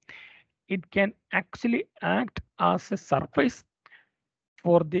indirectly. It can actually act as a surface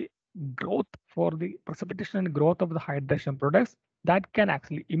for the for the precipitation and growth of the hydration products that can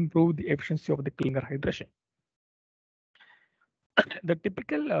actually improve the efficiency of the clinker hydration. The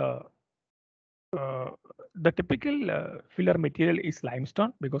typical filler material is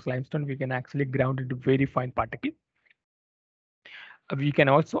limestone, because limestone we can actually ground into very fine particle. We can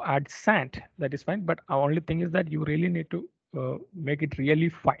also add sand, that is fine, but our only thing is that you really need to make it really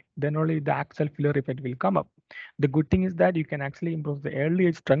fine, then only the actual filler effect will come up. The good thing is that you can actually improve the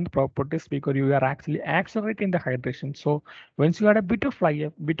early strength properties because you are actually accelerating the hydration. So once you add a bit of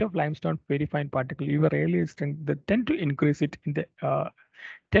limestone, very fine particle, your early strength, they tend to increase it in the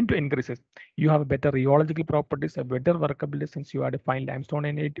tend to increase it. You have better rheological properties, a better workability since you add a fine limestone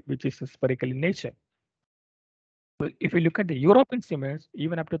in it, which is spherical in nature. If you look at the European cements,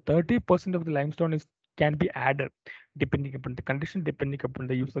 even up to 30% of the limestone can be added, depending upon the condition, depending upon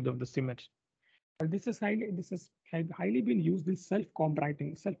the usage of the cement. And this has highly been used in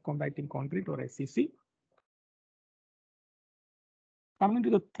self-compacting concrete or SCC. Coming to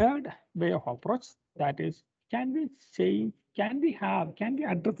the third way of approach, that is, can we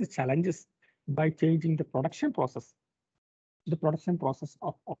address the challenges by changing the production process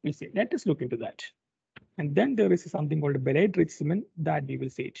of OPC? Let us look into that. And then there is something called belate rich cement that we will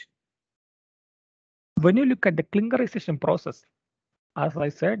see it. When you look at the clinkerization process, as I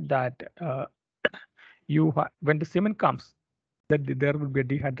said, that when the cement comes, that there will be a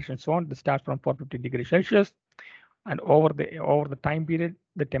dehydration zone that starts from 450 degrees Celsius, and over the time period,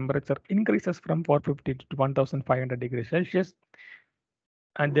 the temperature increases from 450 to 1,500 degrees Celsius.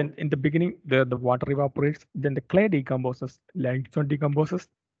 And then in the beginning, the water evaporates, then the clay decomposes, limestone decomposes.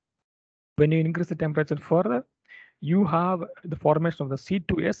 When you increase the temperature further, you have the formation of the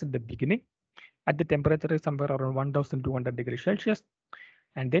C2S at the beginning. At the temperature is somewhere around 1,200 degrees Celsius.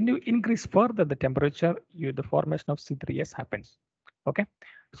 And then you increase further the temperature, the formation of C3S happens. Okay,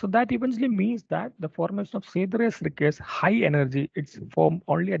 so that eventually means that the formation of C3S requires high energy. It's formed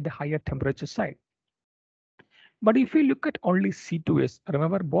only at the higher temperature side. But if you look at only C2S,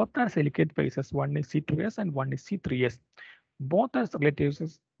 remember both are silicate phases. One is C2S and one is C3S. Both are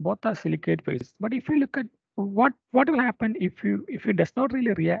relatives, both are silicate phases. But if you look at what will happen if you does not really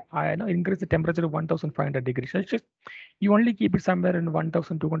increase the temperature to 1,500 degrees Celsius, you only keep it somewhere in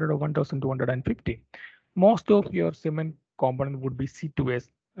 1,200 or 1,250. Most of your cement component would be C2S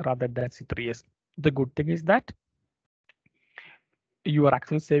rather than C3S. The good thing is that you are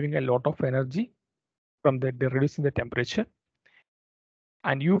actually saving a lot of energy from the reducing the temperature,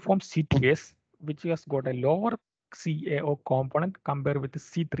 and you form C2S, which has got a lower CaO component compared with the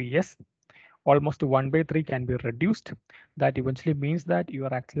C3S. Almost 1/3 can be reduced. That eventually means that you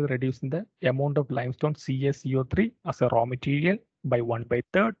are actually reducing the amount of limestone CaCO3 as a raw material by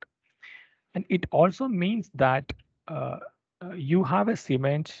 1/3. And it also means that you have a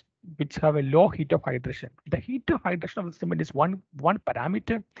cement which have a low heat of hydration. The heat of hydration of the cement is one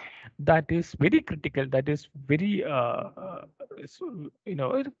parameter that is very critical. That is very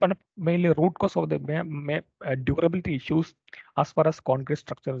mainly root cause of the durability issues as far as concrete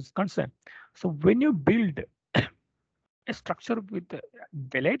structure is concerned. So when you build a structure with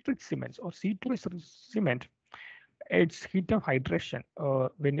electric cements or C2S cement, it's heat of hydration.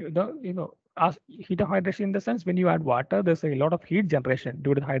 When as heat of hydration in the sense when you add water, there's a lot of heat generation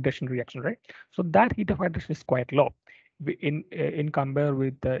due to the hydration reaction, right? So that heat of hydration is quite low in compare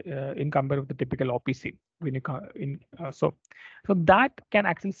with the typical OPC. When you so that can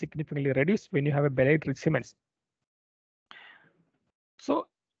actually significantly reduce when you have a belate rich cements. So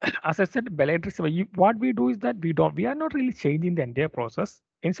as I said, belate rich, what we do is that we are not really changing the entire process.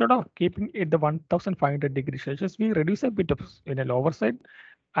 Instead of keeping it the 1,500 degrees Celsius, we reduce a bit of in a lower side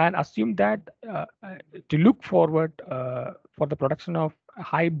and assume that to look forward for the production of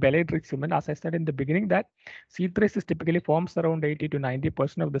high belate rich cement. As I said in the beginning, that C3 typically forms around 80 to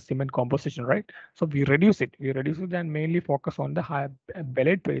 90% of the cement composition, right? So we reduce it. We reduce it and mainly focus on the high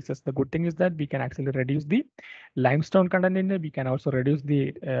belate phases. The good thing is that we can actually reduce the limestone content in it. We can also reduce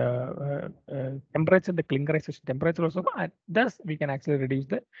the temperature, the clinkerization temperature also. And thus, we can actually reduce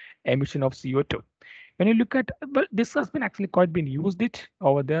the emission of CO2. When you look at, well, this has been actually quite been used it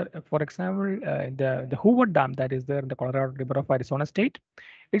over there. For example, the Hoover Dam that is there in the Colorado River of Arizona State,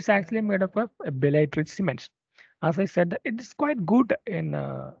 it's actually made up of belate rich cements. As I said, it is quite good in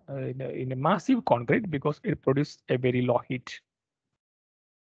a massive concrete because it produces a very low heat.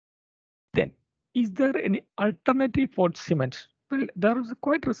 Then, is there any alternative for cement? Well, there is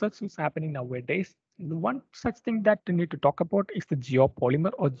quite research is happening nowadays. The one such thing that we need to talk about is the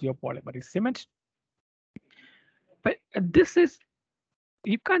geopolymer or geopolymer cement. But this is,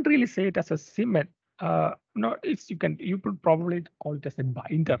 you can't really say it as a cement. No, it's you could probably call it as a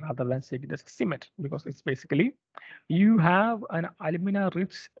binder rather than say it as a cement, because it's basically you have an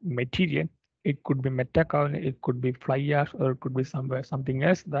alumina-rich material. It could be metakaolin, it could be fly ash, or it could be something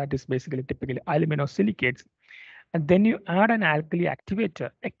else that is basically typically aluminosilicates. And then you add an alkali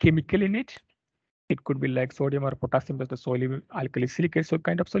activator, a chemical in it. It could be like sodium or potassium as the soluble alkali silicates, so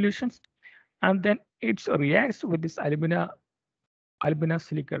kind of solutions. And then it reacts with this alumina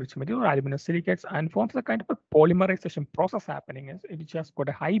silicate rich material or aluminosilicates and forms a kind of a polymerization process happening. It has got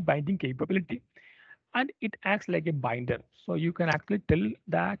a high binding capability and it acts like a binder. So you can actually tell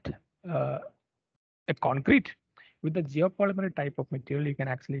that a concrete with the geopolymer type of material, you can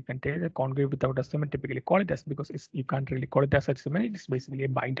actually contain a concrete without a cement, typically call it as, because you can't really call it as a cement, it's basically a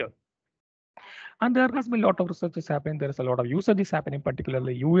binder. And there has been a lot of research is happening. There is a lot of usage is happening,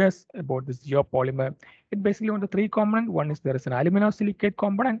 particularly US, about this geopolymer. It basically on the three components. One is there is an aluminosilicate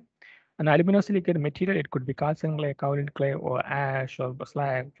component, an aluminosilicate material. It could be calcium clay, kaolin clay, or ash, or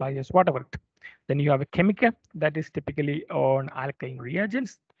slag, fly ash, whatever. Then you have a chemical that is typically on alkaline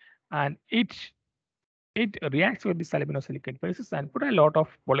reagents, and it reacts with this aluminosilicate basis and put a lot of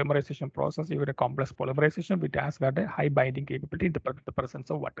polymerization process, even a complex polymerization, which has got a high binding capability in the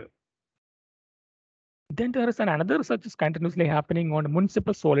presence of water. Then there is another research is continuously happening on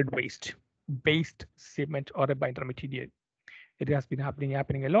municipal solid waste based cement or a binder material. It has been happening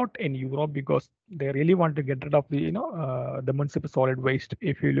a lot in Europe because they really want to get rid of the the municipal solid waste.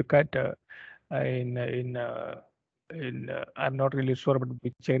 If you look at I'm not really sure about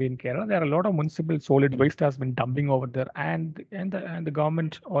which area in Kerala, there are a lot of municipal solid waste has been dumping over there, and the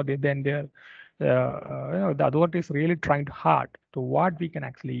government or then their the authorities really trying hard to what we can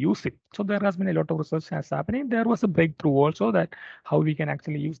actually use it. So there has been a lot of research has happening. There was a breakthrough also that how we can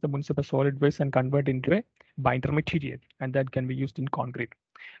actually use the municipal solid waste and convert into a binder material, and that can be used in concrete.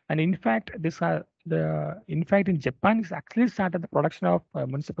 And in fact, in Japan is actually started the production of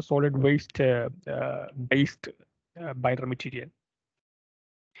municipal solid waste based binder material.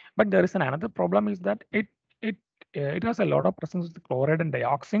 But there is another problem is that it has a lot of presence of chloride and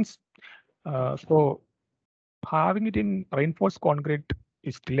dioxins. So having it in reinforced concrete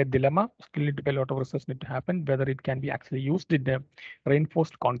is still a dilemma. Still need to be a lot of research need to happen whether it can be actually used in the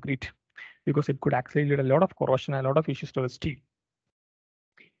reinforced concrete, because it could actually lead a lot of corrosion and a lot of issues to the steel.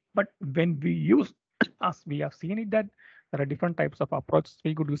 But when we use, as we have seen it, that there are different types of approaches.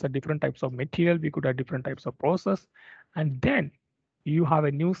 We could use a different types of material. We could have different types of process, and then you have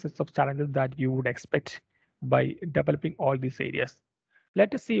a new set of challenges that you would expect by developing all these areas.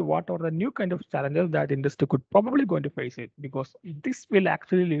 Let us see what are the new kind of challenges that industry could probably going to face it, because this will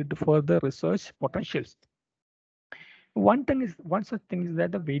actually lead to further research potentials. One such thing is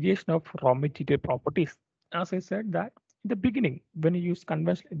that the variation of raw material properties. As I said that in the beginning, when you use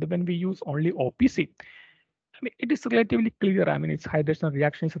when we use only OPC, I mean, it is relatively clear. I mean, its hydration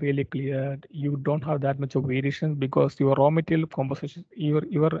reaction is really clear. You don't have that much of variation because your raw material composition, your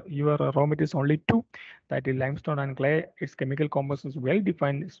raw material is only two, that is limestone and clay. Its chemical composition is well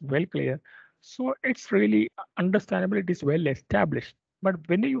defined, it's well clear. So it's really understandable. It is well established. But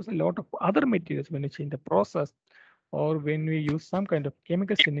when you use a lot of other materials, when you change the process, or when we use some kind of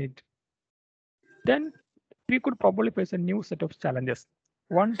chemicals in it, then we could probably face a new set of challenges.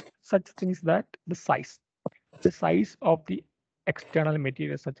 One such thing is that the size of the external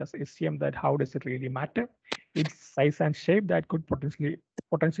material such as SCM, that how does it really matter? Its size and shape that could potentially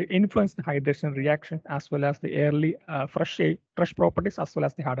influence the hydration reaction, as well as the early fresh properties, as well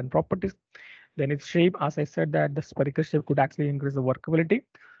as the hardened properties. Then its shape, as I said, that the spherical shape could actually increase the workability,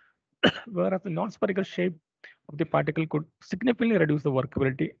 whereas the non-spherical shape of the particle could significantly reduce the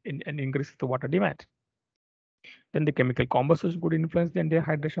workability and increase the water demand. Then the chemical composition could influence the entire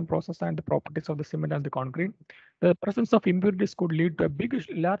hydration process and the properties of the cement and the concrete. The presence of impurities could lead to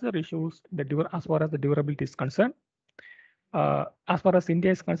larger issues as far as the durability is concerned. As far as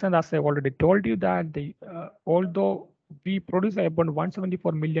India is concerned, as I already told you that although we produce about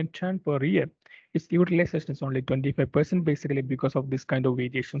 174 million ton per year, its utilization is only 25%, basically because of this kind of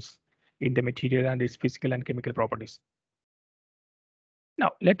variations in the material and its physical and chemical properties.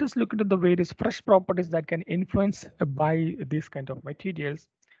 Now, let us look into the various fresh properties that can influence by these kind of materials.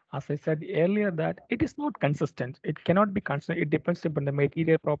 As I said earlier, that it is not consistent. It cannot be consistent. It depends upon the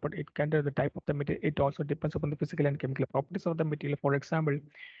material property. It can be the type of the material. It also depends upon the physical and chemical properties of the material. For example,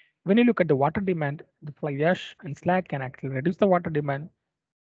 when you look at the water demand, the fly ash and slag can actually reduce the water demand,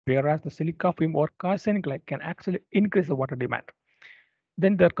 whereas the silica film or calcium can actually increase the water demand.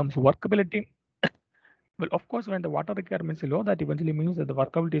 Then there comes workability. Well, of course, when the water requirement is low, that eventually means that the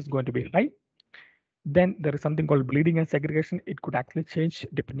workability is going to be high. Then there is something called bleeding and segregation. It could actually change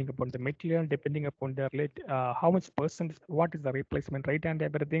depending upon the material, depending upon the how much percent, what is the replacement rate and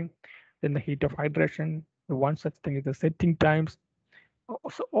everything. Then the heat of hydration. The one such thing is the setting times.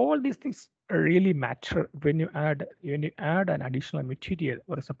 So all these things really matter when you add an additional material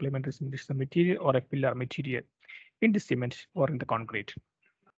or a supplementary material or a filler material in the cement or in the concrete.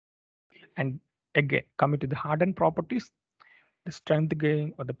 And again, coming to the hardened properties, the strength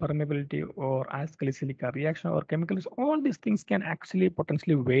gain or the permeability or alkali silica reaction or chemicals, all these things can actually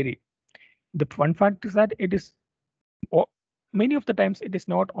potentially vary. The one fact is that it is many of the times it is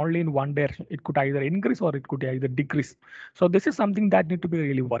not only in one direction. It could either increase or it could either decrease. So this is something that need to be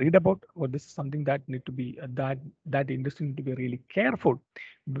really worried about, or this is something that need to be that industry need to be really careful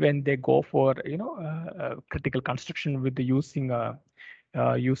when they go for critical construction with the using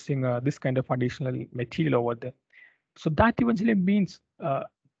this kind of additional material over there. So that eventually means,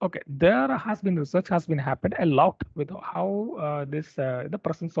 okay, there has been research has been happened a lot with how the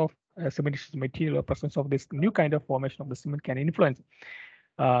presence of cementitious material or presence of this new kind of formation of the cement can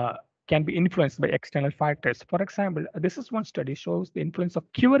be influenced by external factors. For example, this is one study shows the influence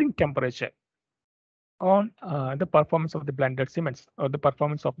of curing temperature on the performance of the blended cements or the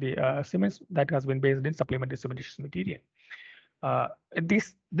performance of the cements that has been based in supplementary cementitious material.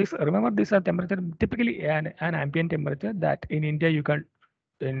 Remember, these are temperature typically an ambient temperature that in India you can,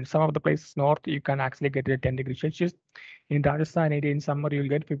 in some of the places north you can actually get it at 10 degrees Celsius. In Rajasthan area in summer you'll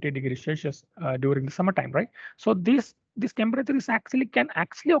get 50 degrees Celsius during the summertime, right? So this temperature can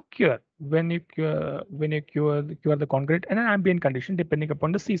actually occur when you cure the concrete in an ambient condition depending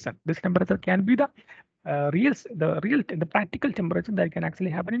upon the season. This temperature can be the practical temperature that can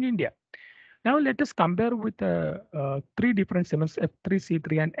actually happen in India. Now let us compare with three different cements, F3,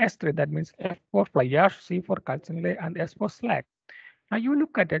 C3, and S3. That means F for fly ash, C for calcium clay, and S for slag. Now you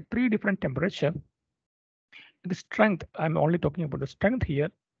look at a three different temperature. The strength, I'm only talking about the strength here.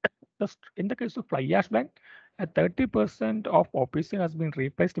 In the case of fly ash blend, 30% of OPC has been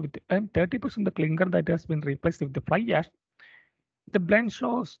replaced with, and 30% of the clinker that has been replaced with the fly ash. The blend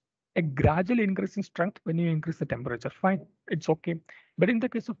shows a gradual increase in strength when you increase the temperature. Fine, it's okay. But in the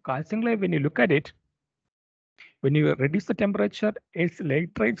case of calcium clay, when you look at it, when you reduce the temperature, its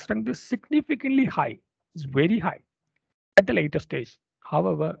laterite strength is significantly high. It's very high at the later stage.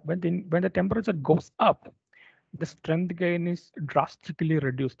 However, when the temperature goes up, the strength gain is drastically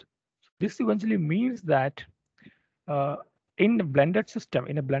reduced. This eventually means that in a blended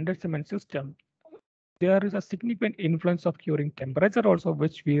cement system, there is a significant influence of curing temperature also,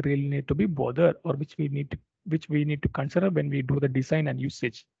 which we really need to be bothered, or which we need to consider when we do the design and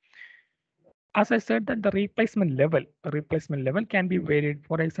usage. As I said, that the replacement level can be varied.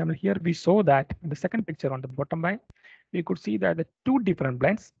 For example, here we saw that in the second picture on the bottom line, we could see that the two different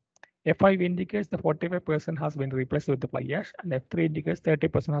blends. F5 indicates the 45% has been replaced with the fly ash, and F3 indicates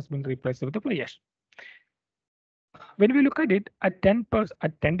 30% has been replaced with the fly ash. When we look at it at 10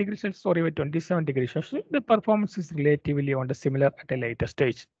 degrees Celsius or even 27 degrees Celsius, the performance is relatively on the similar at a later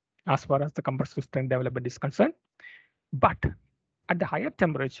stage as far as the compressive strength development is concerned. But at the higher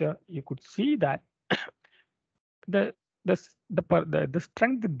temperature, you could see that the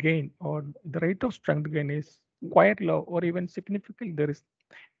strength gain or the rate of strength gain is quite low, or even significant. There is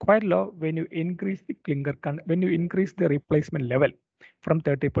quite low when you increase the clinker, when you increase the replacement level from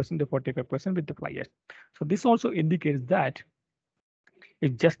 30% to 45% with the fly ash. So this also indicates that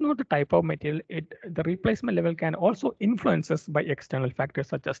it's just not the type of material. The replacement level can also influences by external factors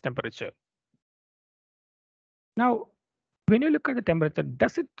such as temperature. Now, when you look at the temperature,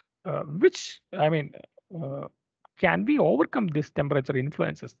 does it, can we overcome this temperature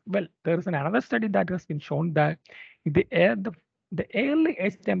influences? Well, there is another study that has been shown that the The early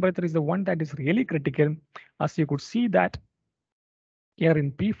edge temperature is the one that is really critical, as you could see that here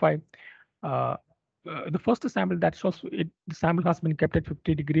in P5. The first sample that shows it, the sample has been kept at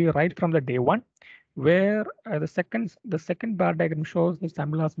 50 degree right from the day one, where the second bar diagram shows the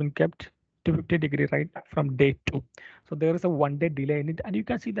sample has been kept to 50 degree right from day two. So there is a 1 day delay in it, and you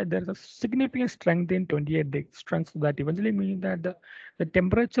can see that there is a significant strength in 28 day strength. So that eventually means that the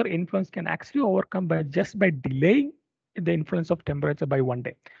temperature influence can actually overcome by just by delaying the influence of temperature by 1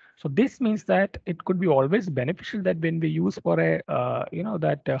 day. So this means that it could be always beneficial that when we use for a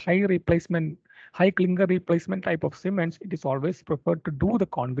high clinker replacement type of cements, it is always preferred to do the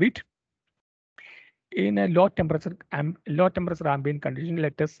concrete in a low temperature ambient condition.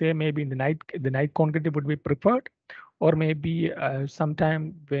 Let us say maybe in the night concrete would be preferred, or maybe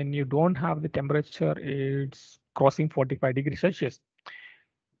sometime when you don't have the temperature, it's crossing 45 degrees Celsius.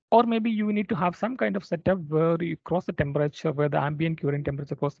 Or maybe you need to have some kind of setup where you cross the temperature, where the ambient curing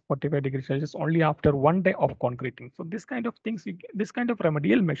temperature crosses 45 degrees Celsius only after 1 day of concreting. So this kind of things, this kind of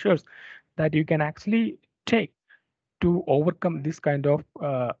remedial measures that you can actually take to overcome this kind of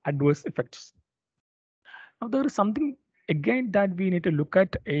adverse effects. Now there is something again that we need to look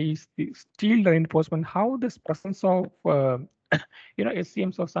at is the steel reinforcement, how this presence of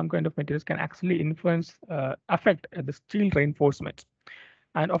SCMs or some kind of materials can actually affect the steel reinforcement.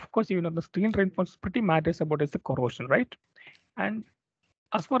 And of course, the steel reinforcement pretty matters about is the corrosion, right? And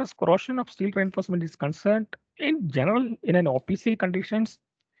as far as corrosion of steel reinforcement is concerned, in general, in an OPC conditions,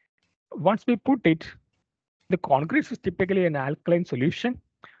 once we put it, the concrete is typically an alkaline solution.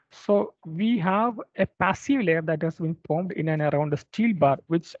 So we have a passive layer that has been formed in and around the steel bar,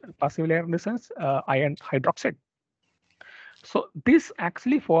 which passive layer in the sense iron hydroxide. So this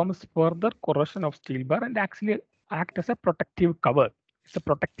actually forms further corrosion of steel bar and actually act as a protective cover. It's a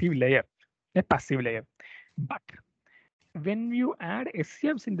protective layer, a passive layer. But when you add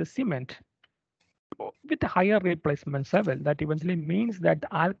SCMs in the cement with a higher replacement level, that eventually means that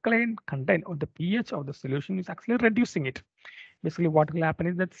the alkaline content or the pH of the solution is actually reducing it. Basically, what will happen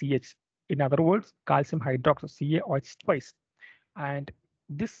is that CH, in other words, calcium hydroxide, CaOH twice. And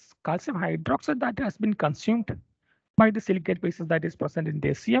this calcium hydroxide that has been consumed by the silicate bases that is present in the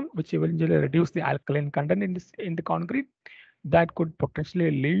SCM, which eventually reduce the alkaline content in the concrete, that could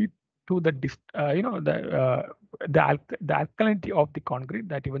potentially lead to the alkalinity of the concrete,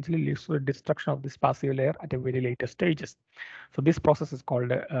 that eventually leads to the destruction of this passive layer at a very later stages. So this process is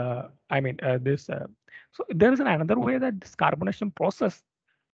called so there is another way that this carbonation process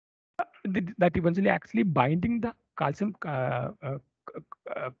that eventually actually binding the calcium carbon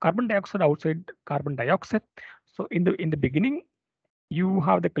dioxide outside carbon dioxide. So in the beginning, you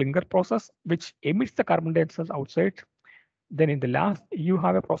have the clinker process which emits the carbon dioxide outside. Then in the last, you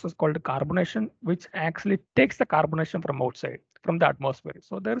have a process called carbonation, which actually takes the carbonation from outside, from the atmosphere.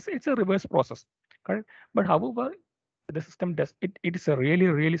 So it's a reverse process, correct? But however, the system does it. It is a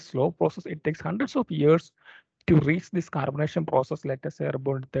really slow process. It takes hundreds of years to reach this carbonation process, let us say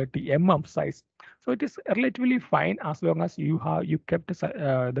about 30 mm size. So it is relatively fine as long as you kept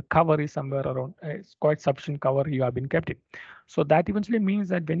the cover is somewhere around quite sufficient cover you have been kept it. So that eventually means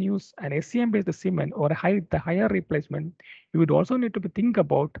that when you use an SCM based cement or the higher replacement, you would also need to think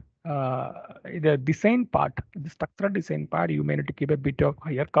about the design part, the structural design part. You may need to keep a bit of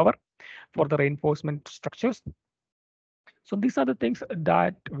higher cover for the reinforcement structures. So these are the things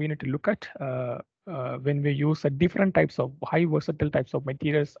that we need to look at when we use different types of high versatile types of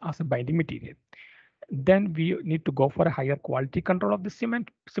materials as a binding material. Then we need to go for a higher quality control of the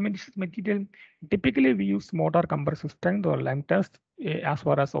cementitious material. Typically, we use mortar compressive strength or length test as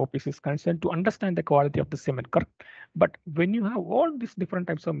far as OPC is concerned to understand the quality of the cement, correct? But when you have all these different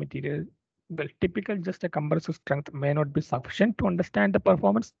types of material, well, typical just a compressive strength may not be sufficient to understand the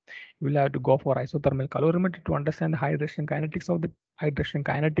performance. You will have to go for isothermal calorimetry to understand the hydration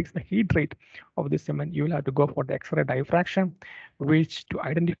kinetics, the heat rate of the cement. You will have to go for the X-ray diffraction, which to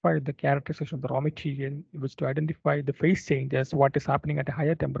identify the characterization of the raw material, which to identify the phase changes, what is happening at a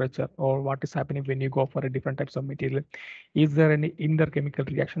higher temperature, or what is happening when you go for a different types of material. Is there any interchemical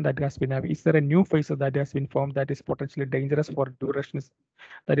reaction that has been happening? Is there a new phase that has been formed that is potentially dangerous for duration?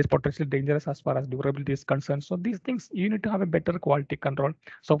 That is potentially dangerous as far as durability is concerned. So these things, you need to have a better quality control,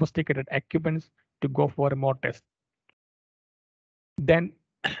 sophisticated equipments to go for a more test. Then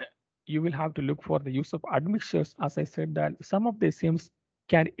you will have to look for the use of admixtures. As I said, that some of the SCMs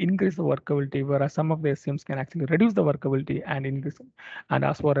can increase the workability, whereas some of the SCMs can actually reduce the workability and increase and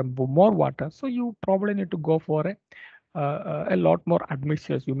ask for more water. So you probably need to go for a lot more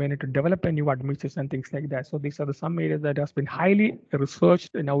admixtures. You may need to develop a new admixtures and things like that. So these are the some areas that has been highly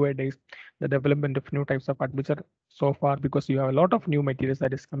researched nowadays, the development of new types of admixture so far, because you have a lot of new materials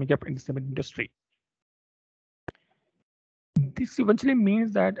that is coming up in the cement industry. This eventually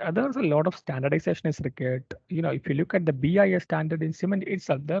means that there's a lot of standardization is required. You know, if you look at the BIS standard in cement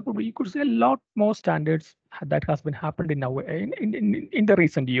itself, there would be, you could see a lot more standards that has been happened in the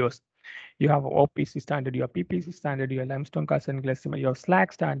recent years. You have OPC standard, you have PPC standard, you have limestone calcined glass cement, you have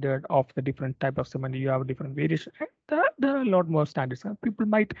slag standard of the different type of cement, you have different variation. There are a lot more standards. People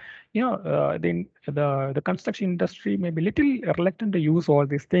might, you know, the construction industry may be little reluctant to use all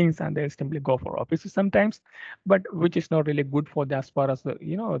these things, and they simply go for OPC sometimes, but which is not really good for the, as far as the,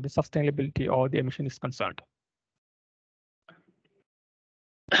 you know, the sustainability or the emission is concerned.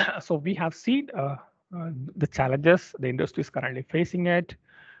 So we have seen the challenges the industry is currently facing it.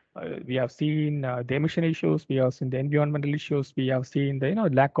 We have seen the emission issues, we have seen the environmental issues, we have seen the, you know,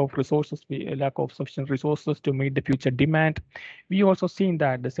 lack of resources, lack of sufficient resources to meet the future demand. We also seen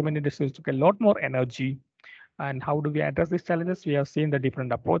that the cement industry took a lot more energy. And how do we address these challenges? We have seen the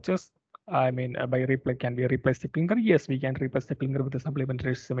different approaches. I mean, can we replace the clinker? Yes, we can replace the clinker with the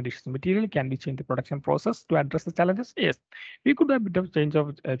supplementary cementitious material. Can we change the production process to address the challenges? Yes, we could do a bit of change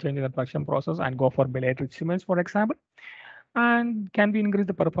in the production process and go for billet-rich cements, for example. And can we increase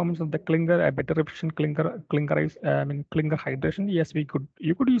the performance of the clinker, a better efficient clinker hydration? Yes, we could.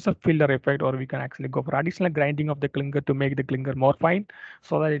 You could use a filler effect, or we can actually go for additional grinding of the clinker to make the clinker more fine,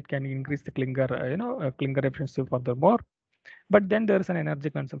 so that it can increase the clinker, clinker efficiency furthermore. But then there is an energy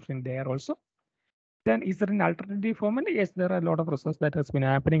consumption there also. Then is there an alternative format? Yes, there are a lot of research that has been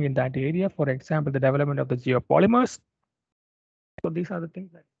happening in that area. For example, the development of the geopolymers. So these are the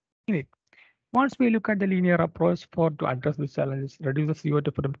things that we need. Once we look at the linear approach to address these challenges, reduce the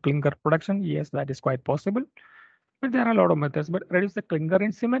CO2 from clinker production, yes, that is quite possible. But there are a lot of methods. But reduce the clinker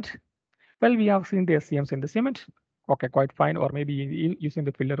in cement, well, we have seen the SCMs in the cement. Okay, quite fine. Or maybe using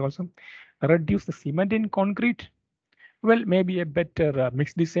the filler also. Reduce the cement in concrete. Well, maybe a better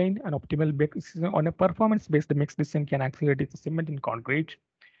mix design, an optimal mix on a performance-based mix design can actually reduce the cement in concrete.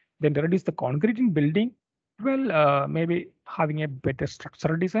 Then reduce the concrete in building. Well, maybe having a better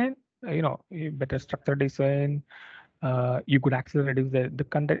structural design. A better structural design. You could actually reduce the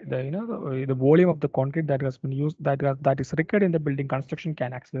content, the volume of the concrete that has been used, that is required in the building construction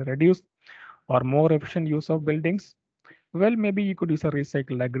can actually reduce, or more efficient use of buildings. Well, maybe you could use a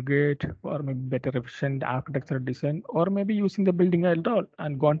recycled aggregate, or maybe better efficient architectural design, or maybe using the building at all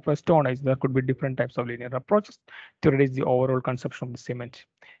and gone for stone ice. There could be different types of linear approaches to reduce the overall consumption of the cement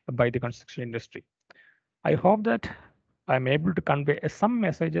by the construction industry. I hope that I'm able to convey some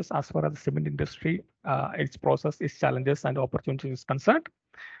messages as far as the cement industry, its process, its challenges and opportunities is concerned.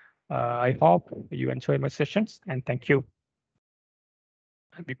 I hope you enjoy my sessions, and thank you.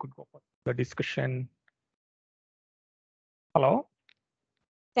 We could go for the discussion. Hello.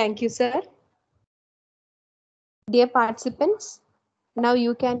 Thank you, sir. Dear participants, now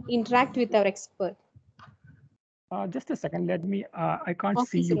you can interact with our expert. Just a second. Let me. I can't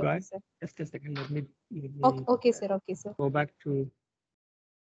see you guys. Okay, just a second. Let me okay, sir. Okay, sir. Go back to.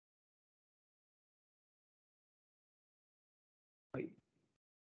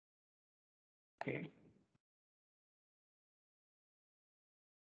 Okay.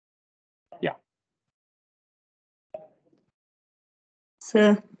 Yeah.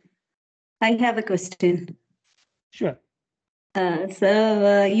 Sir, I have a question. Sure.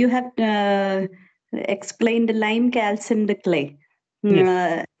 You have explained lime calcined clay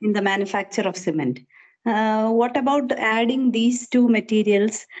Yes. in the manufacture of cement. What about adding these two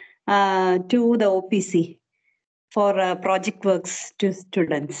materials to the OPC for project works to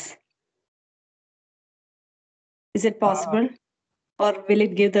students? Is it possible, or will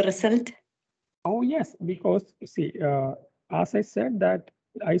it give the result? Oh yes, because you see, as I said that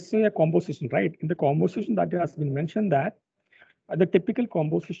I say a composition, right? In the composition that has been mentioned that the typical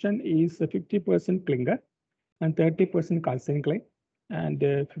composition is 50% clinker and 30% calcined clay and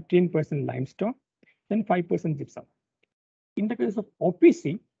 15% limestone, then 5% gypsum. In the case of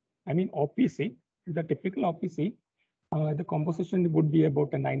OPC, the typical OPC, the composition would be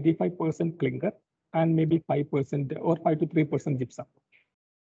about a 95% clinker and maybe 5% or 5 to 3% gypsum.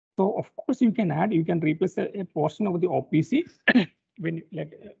 So of course you can replace a portion of the OPC when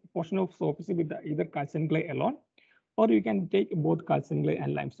like a portion of OPC with either calcined clay alone, or you can take both calcined clay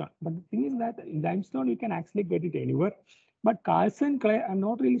and limestone. But the thing is that in limestone you can actually get it anywhere, but calcined clay, I'm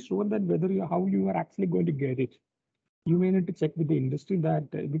not really sure that how you are actually going to get it. You may need to check with the industry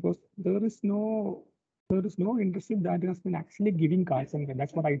that because there is no industry that has been actually giving calcined clay.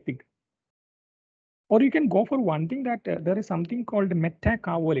 That's what I think. Or you can go for one thing that there is something called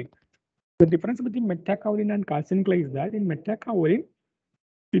metakaolin. The difference between metakaolin and calcium clay is that in metakaolin,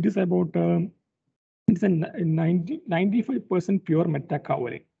 it is about it's a 95% pure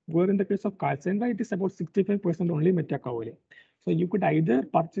metakaolin. Where in the case of calcium clay, it is about 65% only metakaolin. So you could either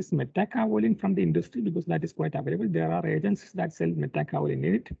purchase metakaolin from the industry because that is quite available. There are agencies that sell metakaolin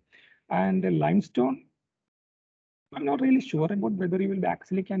in it, and limestone. I'm not really sure about whether you will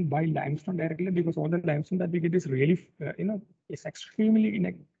actually can buy limestone directly because all the limestone that we get is really, is extremely in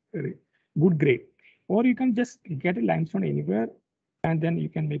a good grade. Or you can just get a limestone anywhere and then you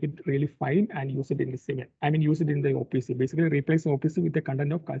can make it really fine and use it in the cement. I mean, use it in the OPC. Basically, replace OPC with the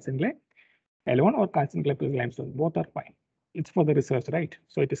content of calcium clay alone or calcium clay plus limestone. Both are fine. It's for the research, right?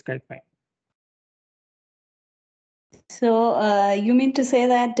 So it is quite fine. So you mean to say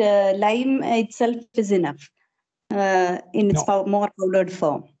that lime itself is enough in its more powdered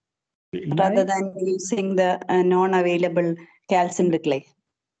form, rather than using the non-available calcium clay?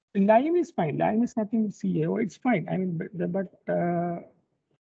 Lime is fine. Lime is nothing CaO. It's fine. I mean, but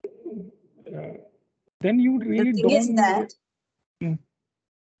then you really don't.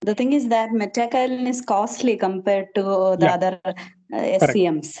 The thing is that metakaolin is costly compared to the other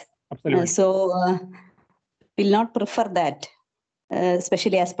SCMs. Absolutely. So we'll not prefer that,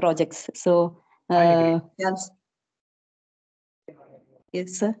 especially as projects. So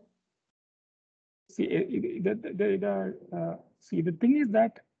yes, sir. See, the thing is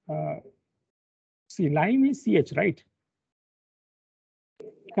that lime is CH, right?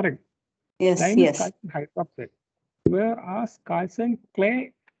 Correct. Yes. Lime is calcium hydroxide, whereas calcium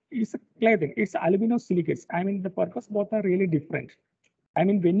clay is a clay thing. It's aluminosilicates. I mean, the purpose both are really different. I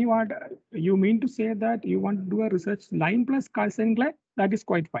mean, when you add, you mean to say that you want to do a research lime plus calcium clay, that is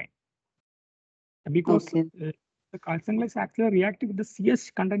quite fine. Because the calcium clay is actually reactive with the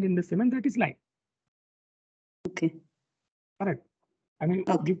CH content in the cement, that is lime. Okay. Correct. I mean,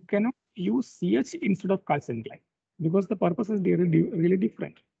 you cannot use CH instead of calcium clay because the purpose is really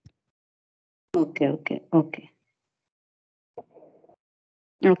different.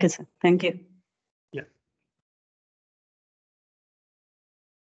 Okay, sir. Thank you. Yeah.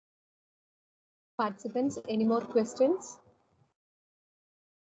 Participants, any more questions?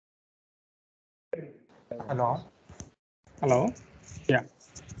 Hello. Hello. Yeah.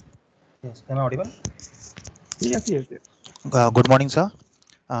 Yes. Am I audible? Yes. Good morning, sir.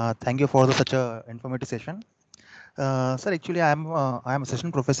 Thank you for such a informative session. Sir, actually, I am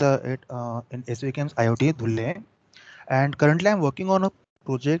assistant professor at in SVKM's IoT Dhulle, and currently I'm working on a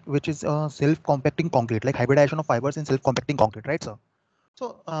project which is self-compacting concrete, like hybridization of fibers in self-compacting concrete, right, sir?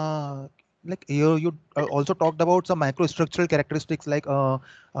 So, like you also talked about some microstructural characteristics, like some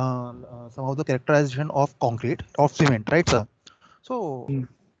of the characterization of concrete, of cement, right, sir? So,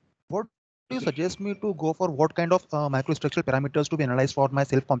 what do you suggest me to go for? What kind of microstructural parameters to be analyzed for my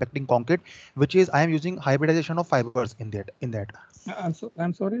self-compacting concrete, which is I am using hybridization of fibers in that.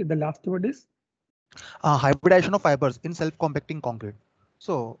 I'm sorry. The last word is hybridization of fibers in self-compacting concrete.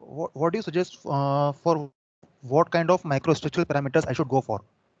 So, what do you suggest for what kind of microstructural parameters I should go for?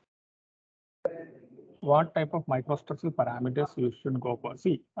 What type of microstructural parameters you should go for?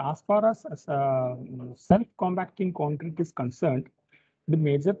 See, as far as self-compacting concrete is concerned, the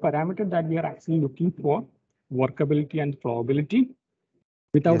major parameter that we are actually looking for, workability and flowability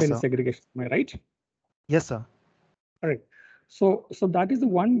without any segregation. Am I right? Yes, sir. Correct. So that is the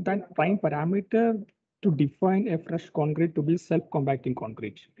one that prime parameter to define a fresh concrete to be self-compacting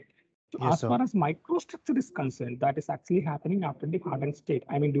concrete. So as far as microstructure is concerned, that is actually happening after the hardened state.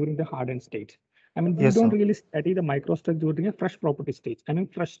 I mean, during the hardened state. I mean, we don't really study the microstructure during a fresh property stage. I mean,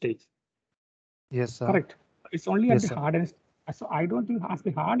 fresh stage. Yes, sir. Correct. It's only at the hardened stage. So I don't think as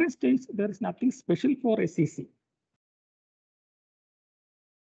the hardened stage, there is nothing special for SEC.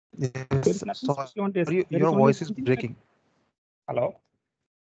 Yes, sorry, your voice is breaking. Hello?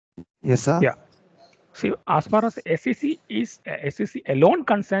 Yes, sir. Yeah. See, as far as SEC is SEC alone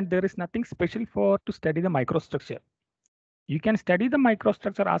concerned, there is nothing special to study the microstructure. You can study the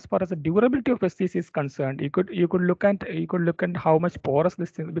microstructure as far as the durability of SEC is concerned. You could look at how much porous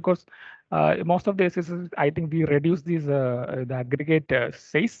this thing, because most of the SECs, I think we reduce these the aggregate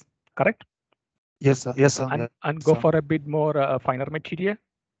size, correct? Yes, sir. Yes, sir. And go for a bit more finer material.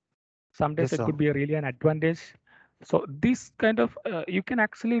 Sometimes it could be really an advantage. So this kind of you can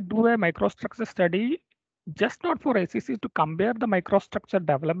actually do a microstructure study, just not for SEC, to compare the microstructure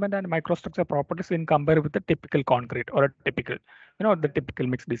development and microstructure properties in compare with the typical concrete or a typical, the typical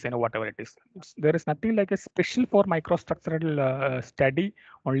mixed design or whatever it is. There is nothing like a special for microstructural study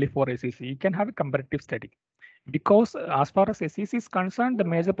only for SEC. You can have a comparative study. Because as far as SEC is concerned, the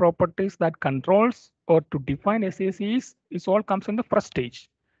major properties that controls or to define SACs, it all comes in the first stage,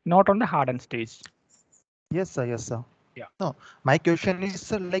 not on the hardened stage. Yes, sir. Yes, sir. Yeah. No, my question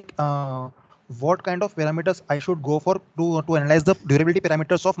is like, what kind of parameters I should go for to analyze the durability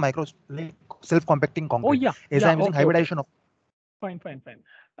parameters of micro like self-compacting concrete? Oh yeah. As Yeah. I'm using Okay, hybridization of. Fine.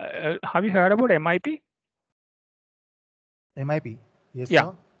 Have you heard about MIP? MIP. Yes, Yeah.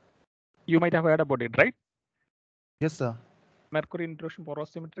 sir. You might have heard about it, right? Yes, sir. Mercury intrusion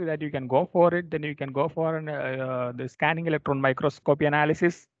porosimetry, that you can go for it. Then you can go for the scanning electron microscopy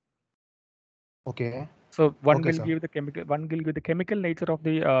analysis. Okay. So one Okay, will sir. give the chemical nature of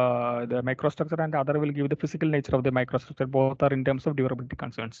the microstructure, and the other will give the physical nature of the microstructure. Both are in terms of durability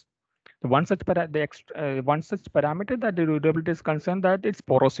concerns. So one such parameter that the durability is concerned, that it's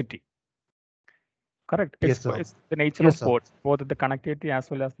porosity. Correct. Yes, sir. It's the nature Yes, of sir. pores, both the connectivity as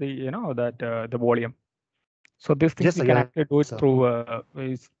well as the the volume. So these things Yes, we sir. can Yes, actually do it sir.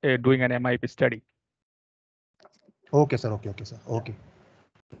 through doing an MIP study. Okay, sir. Okay, sir. Okay.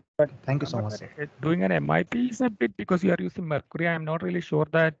 But Thank you so much, sir. doing an MIP is a bit, because you are using mercury. I'm not really sure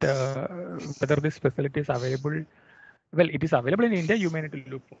that whether this facility is available. Well, it is available in India. You may need to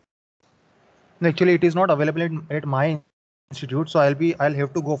look for. No, actually, it is not available at my institute, so I'll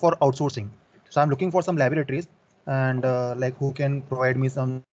have to go for outsourcing. So I'm looking for some laboratories and like who can provide me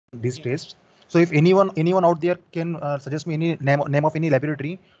some these tests. So if anyone out there can suggest me any name of any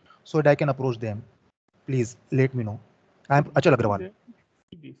laboratory, so that I can approach them, please let me know. I'm Achal Agrawal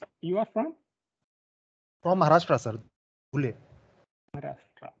You are from from Maharashtra, sir. Dhule.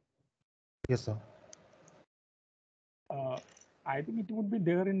 Maharashtra. Yes, sir. I think it would be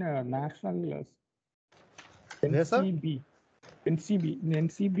there in national Where, sir?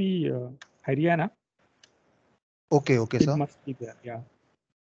 NCB, Haryana. Okay, It sir. must be there. Yeah.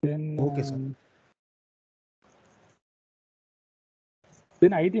 Then Okay, sir.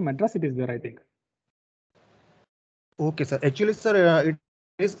 Then IIT Madras, it is there, I think. Okay, sir. Actually, sir, it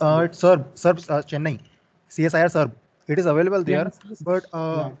is it's SERB Chennai, CSIR SERB. It is available there, but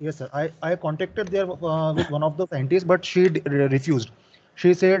yes, sir. I contacted there with one of the scientists, but she refused.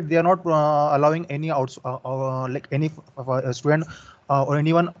 She said they are not allowing any like any student or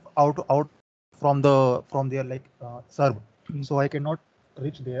anyone out from their like SERB. So I cannot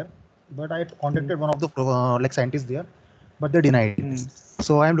reach there. But I contacted one of the like scientists there, but they denied it.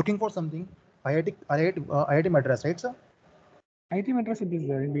 So I am looking for something. IIT Madras, right, sir? IIT Madras, it is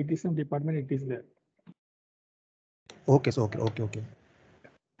there. In BTSM department, it is there. Okay, so okay.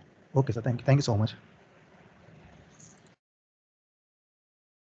 Okay, sir. Thank you so much.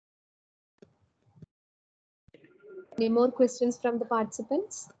 Any more questions from the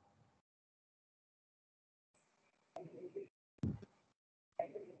participants?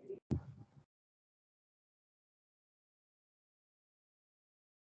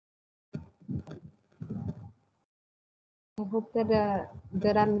 I hope that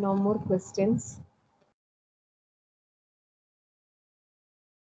there are no more questions.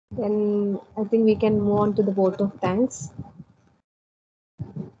 Then I think we can move on to the vote of thanks.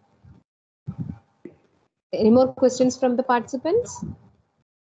 Any more questions from the participants?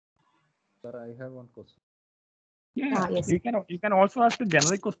 Sir, I have one question. Yeah, yes. You can also ask the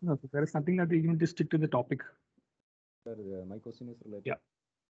generic question also. There is nothing that you need to stick to the topic. Sir, my question is related. Yeah.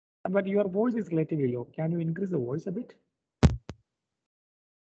 But your voice is relatively low. Can you increase the voice a bit?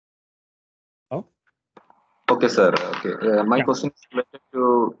 Oh. Okay, sir. Okay. My question is related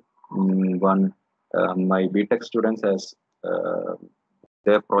to one. My BTech students has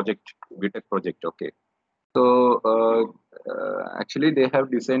their project, BTech project. Okay. So actually, they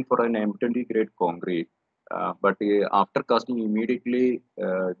have designed for an M20 grade concrete, but after casting, immediately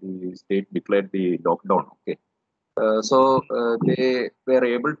the state declared the lockdown. Okay. So they were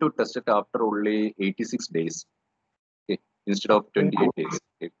able to test it after only 86 days, okay, instead of 28 days.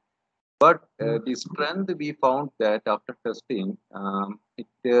 Okay. But the strength we found that after testing,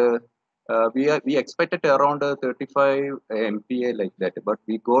 we expected around 35 MPa like that, but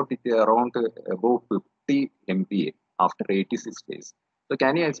we got it around above 50 MPa after 86 days. So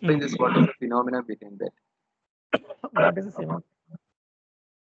can you explain this? What is the phenomenon behind that? What is the same?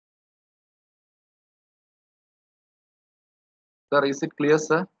 Sir, is it clear,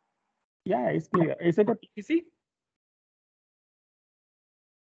 sir? Yeah, it's clear. Is it a PVC?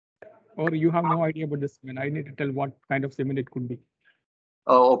 Or you have no idea about the cement? I need to tell what kind of cement it could be.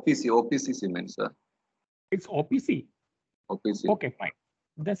 OPC cement, sir. It's OPC. OPC. Okay, fine.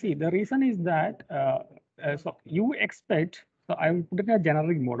 The reason is that so you expect. So I will put it in a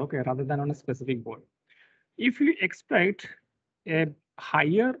generic mode, okay, rather than on a specific mode. If you expect a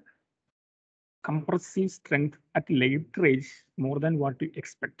higher compressive strength at later age more than what you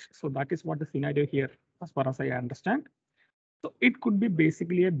expect. So that is what the scenario here, as far as I understand. So it could be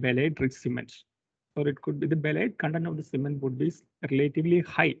basically a belate-rich cement, or it could be the belate content of the cement would be relatively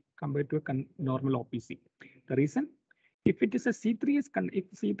high compared to a normal OPC. The reason, if it is a C3's if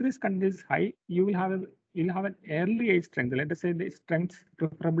C3's content is high, you'll have an early age strength. Let us say the strength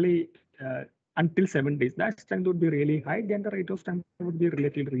preferably until 7 days. That strength would be really high. Then the rate of strength would be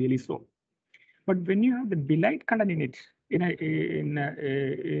relatively really slow. But when you have the belite content in it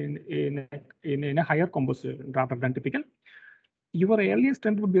in a higher composition rather than typical, your earlier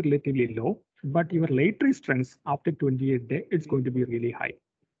strength would be relatively low, but your later strength after 28 days is going to be really high.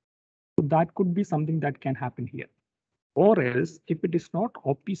 So that could be something that can happen here. Or else, if it is not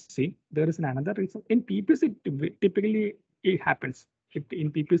OPC, there is another reason. In PPC, typically it happens. In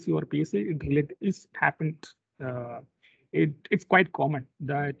PPC or PSC, it happens. It's quite common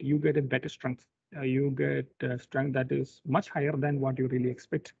that you get a better strength. You get strength that is much higher than what you really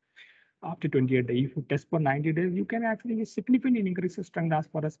expect after 28 days. If you test for 90 days, you can actually significantly increase the strength as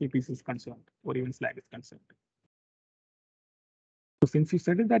far as PPC is concerned, or even slag is concerned. So since you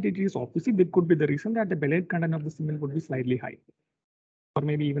said that it is opposite, that could be the reason that the belate content of the cement would be slightly high, or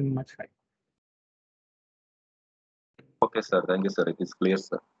maybe even much high. Okay, sir. Thank you, sir. It is clear,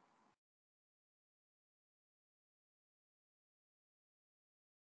 sir.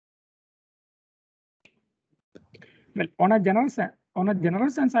 Well, on a general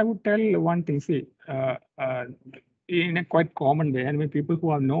sense, I would tell one thing. See, in a quite common way, and when people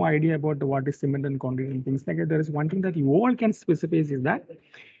who have no idea about what is cement and concrete and things like that, there is one thing that you all can specify is that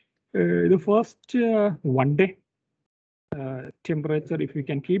the first 1 day temperature, if you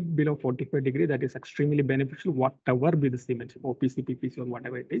can keep below 45 degrees, that is extremely beneficial, whatever be the cement, OPC, PPC, or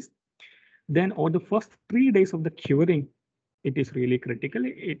whatever it is. Then, or the first 3 days of the curing, it is really critical.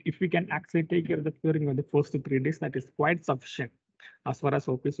 If we can actually take care of the curing of the first 3 days, that is quite sufficient as far as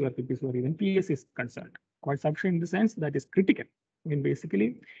OPC or PPC or even PS is concerned. Quite sufficient in the sense that is critical. I mean,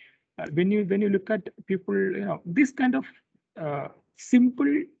 basically, when you look at people, this kind of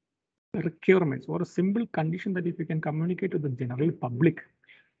simple requirements or a simple condition that if you can communicate to the general public,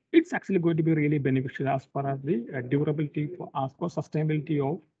 it's actually going to be really beneficial as far as the durability as for sustainability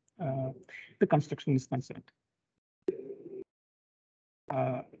of the construction is concerned.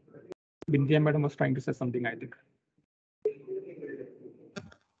 Bindya madam was trying to say something, I think.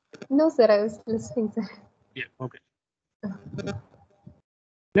 No, sir, I was listening, sir. Yeah, okay.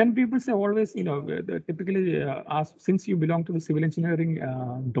 Then people say always, typically ask, since you belong to the civil engineering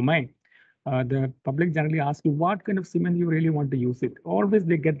domain, the public generally ask you what kind of cement you really want to use it. Always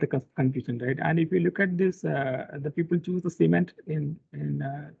they get the confusion, right? And if you look at this, the people choose the cement in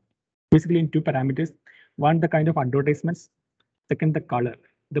basically in 2 parameters. One, the kind of advertisements. Second, the color.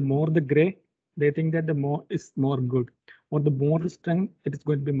 The more the gray, they think that the more is more good, or the more the strength, it is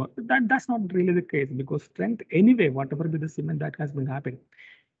going to be more. That's not really the case, because strength anyway, whatever be the cement that has been happening,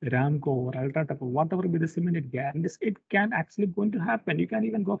 Ramco or Ultratech, whatever be the cement it guarantees, it can actually going to happen. You can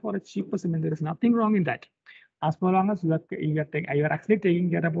even go for a cheaper cement. There is nothing wrong in that, as long as you are actually taking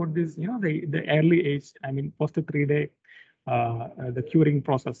care about this, the early age. I mean, post 3 day the curing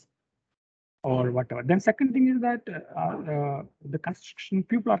process or whatever. Then second thing is that the construction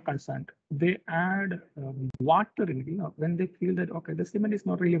people are concerned. They add water in, when they feel that okay, the cement is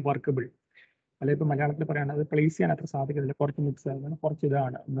not really workable. Like മലയാളത്തിൽ പറയുകയാണെങ്കിൽ place ചെയ്യാൻ അത്ര സാധിക്കുന്നില്ല, കുറച്ച് mix ആകുന്നത്, കുറച്ച്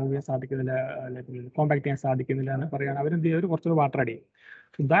ഇതാണ് move ചെയ്യാൻ സാധിക്കുന്നില്ല, അല്ലെങ്കിൽ കോമ്പാക്ട് ചെയ്യാൻ സാധിക്കുന്നില്ല എന്ന് പറയുകയാണ്. അവരെന്ത് ചെയ്യും, കുറച്ചുകൂടി വാട്ടർ ആഡ് ചെയ്യും.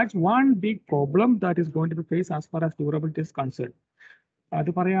 So that's one big problem that is going to be faced as far as durability is concerned. അത്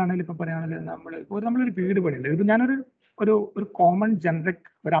പറയുകയാണെങ്കിൽ നമ്മളൊരു വീട് പണിയുണ്ട്. ഇത് ഞാനൊരു കോമൺ ജനറിക്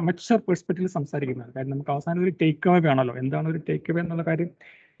ഒരു അമച്ചർ പെർസ്പെക്റ്റീവിൽ സംസാരിക്കുന്നതാണ്. കാര്യം നമുക്ക് അവസാനം ഒരു ടേക്ക് അവേ വേണമല്ലോ. എന്താണ് ഒരു ടേക്ക് അവേ എന്നുള്ള കാര്യം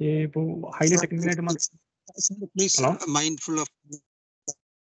ഇപ്പോൾ highly ടെക്നിക്കലായിട്ട് mindful of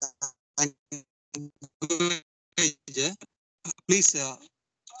please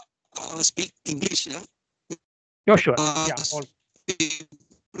speak English. Oh, sure. Yeah.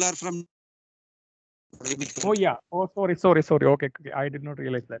 People are from. Oh, yeah. Oh, sorry. Okay. I did not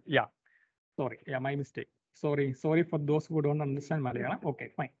realize that. Yeah. Sorry. Yeah, my mistake. Sorry for those who don't understand Malayalam. Okay,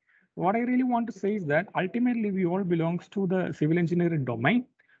 fine. What I really want to say is that ultimately we all belongs to the civil engineering domain.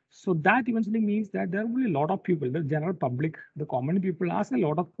 So that eventually means that there will be a lot of people, the general public, the common people ask a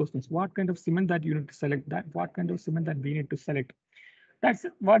lot of questions. What kind of cement that you need to select? What kind of cement that we need to select?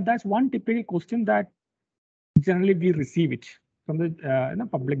 That's one typical question that generally we receive it from the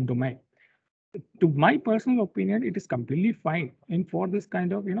public domain. To my personal opinion, it is completely fine. And for this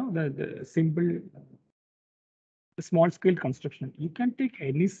kind of, the simple, small scale construction, you can take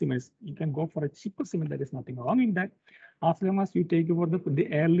any cement. You can go for a cheaper cement. There is nothing wrong in that. as long as you take over the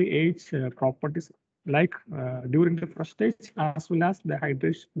early age properties, like during the first stage, as well as the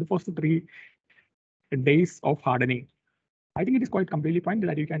hydration, the first 3 days of hardening. I think it is quite completely fine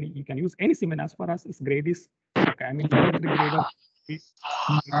that you can use any cement as far as its grade is okay. I mean, whatever the grade of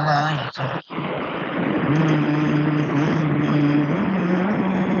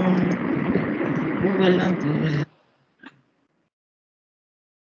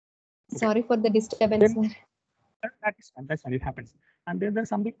Sorry for the disturbance, sir. That's fine. It happens. And then there's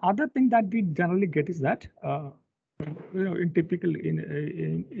something other thing that we generally get is that in typical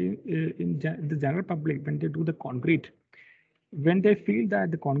in the general public, when they do the concrete, when they feel that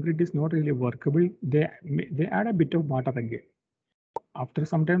the concrete is not really workable, they add a bit of water again. After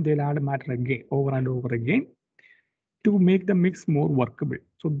some time, they'll add matter again, over and over again, to make the mix more workable.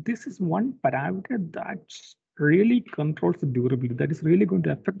 So this is one parameter that really controls the durability. That is really going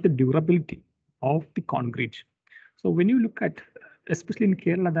to affect the durability of the concrete. So when you look at, especially in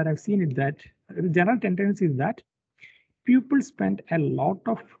Kerala, that I've seen it, that the general tendency is that people spend a lot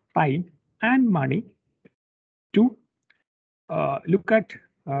of time and money to look at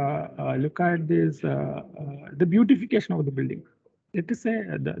this the beautification of the building. Let us say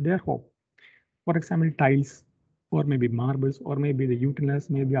their home, for example, tiles, or maybe marbles, or maybe the utenils,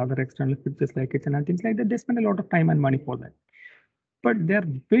 maybe other external fixtures like kitchen and things like that. They spend a lot of time and money for that. But they're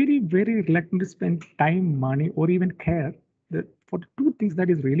very, very reluctant to spend time, money, or even care for the 2 things that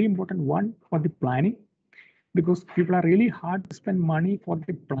is really important. One, for the planning, because people are really hard to spend money for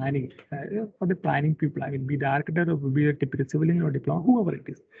the planning. For the planning people, I mean, be the architect or be a typical civilian or diploma, whoever it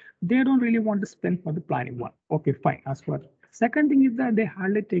is, they don't really want to spend for the planning one. Okay, fine. As well. Second thing is that they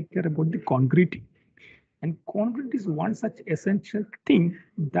hardly take care about the concrete. And concrete is one such essential thing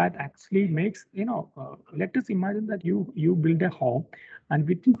that actually makes, let us imagine that you build a home and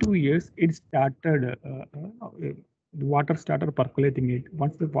within 2 years it started, the water started percolating it.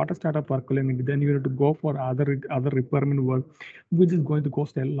 Once the water started percolating it, then you have to go for other repairment work, which is going to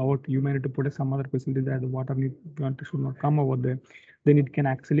cost a lot. You may need to put some other facility that the water should not come over there. Then it can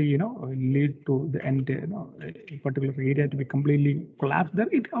actually, lead to the end, a particular area to be completely collapsed. There,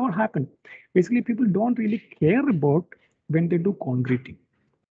 it all happened. Basically, people don't really care about when they do concreting.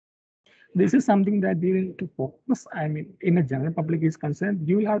 This is something that we need to focus. I mean, in a general public is concerned,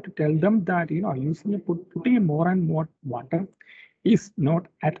 you will have to tell them that, putting more and more water is not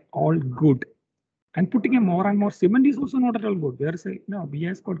at all good. And putting a more and more cement is also not at all good. There is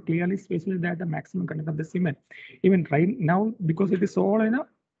BS code clearly specifies that the maximum content of the cement, even right now, because it is all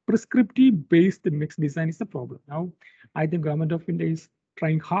prescriptive based mix design is the problem. Now, I think government of India is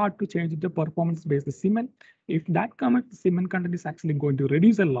trying hard to change the performance based cement. If that comes, the cement content is actually going to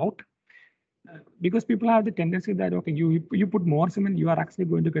reduce a lot. Because people have the tendency that, okay, you put more cement, you are actually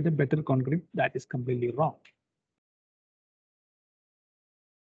going to get a better concrete. That is completely wrong.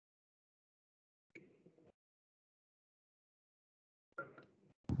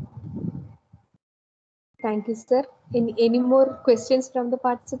 Thank you, sir. Any more questions from the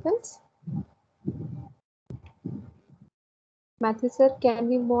participants? Matthew, sir, can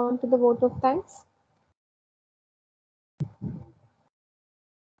we move on to the vote of thanks?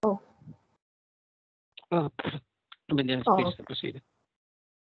 Oh. Please proceed.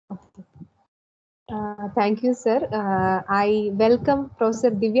 Okay. Thank you, sir. I welcome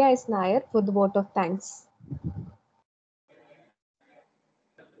Professor Divya S. Nair for the vote of thanks.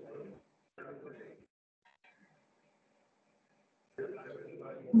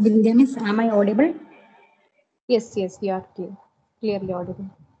 Divya Miss, am I audible? Yes, you are clearly audible.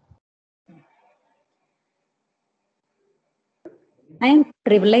 I am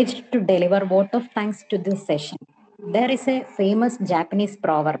privileged to deliver vote of thanks to this session. There is a famous Japanese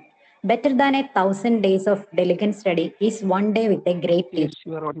proverb, better than 1,000 days of diligent study is one day with a great teacher. Yes,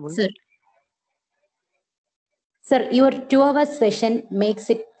 you are audible. Sir, your 2-hour session makes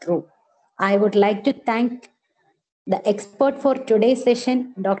it true. I would like to thank the expert for today's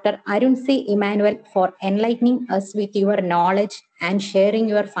session, Dr. Arun C. Emmanuel, for enlightening us with your knowledge and sharing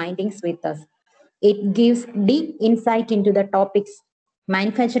your findings with us. It gives deep insight into the topics: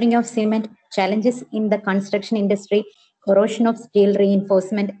 manufacturing of cement, challenges in the construction industry, corrosion of steel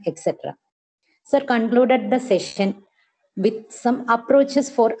reinforcement, etc. Sir concluded the session with some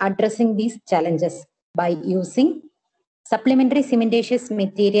approaches for addressing these challenges by using supplementary cementitious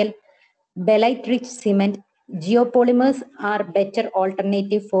material, belite-rich cement, geopolymers are better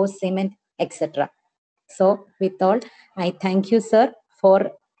alternative for cement, etc. So with all, I thank you, sir,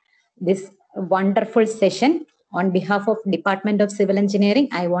 for this wonderful session. On behalf of Department of Civil Engineering,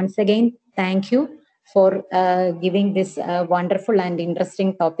 I once again thank you for giving this wonderful and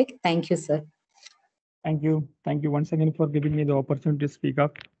interesting topic. Thank you, sir. Thank you. Thank you once again for giving me the opportunity to speak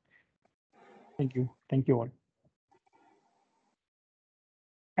up. Thank you. Thank you all.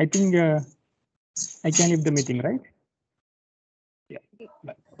 I think I can leave the meeting, right? Yeah.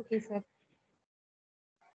 Bye. Okay, sir.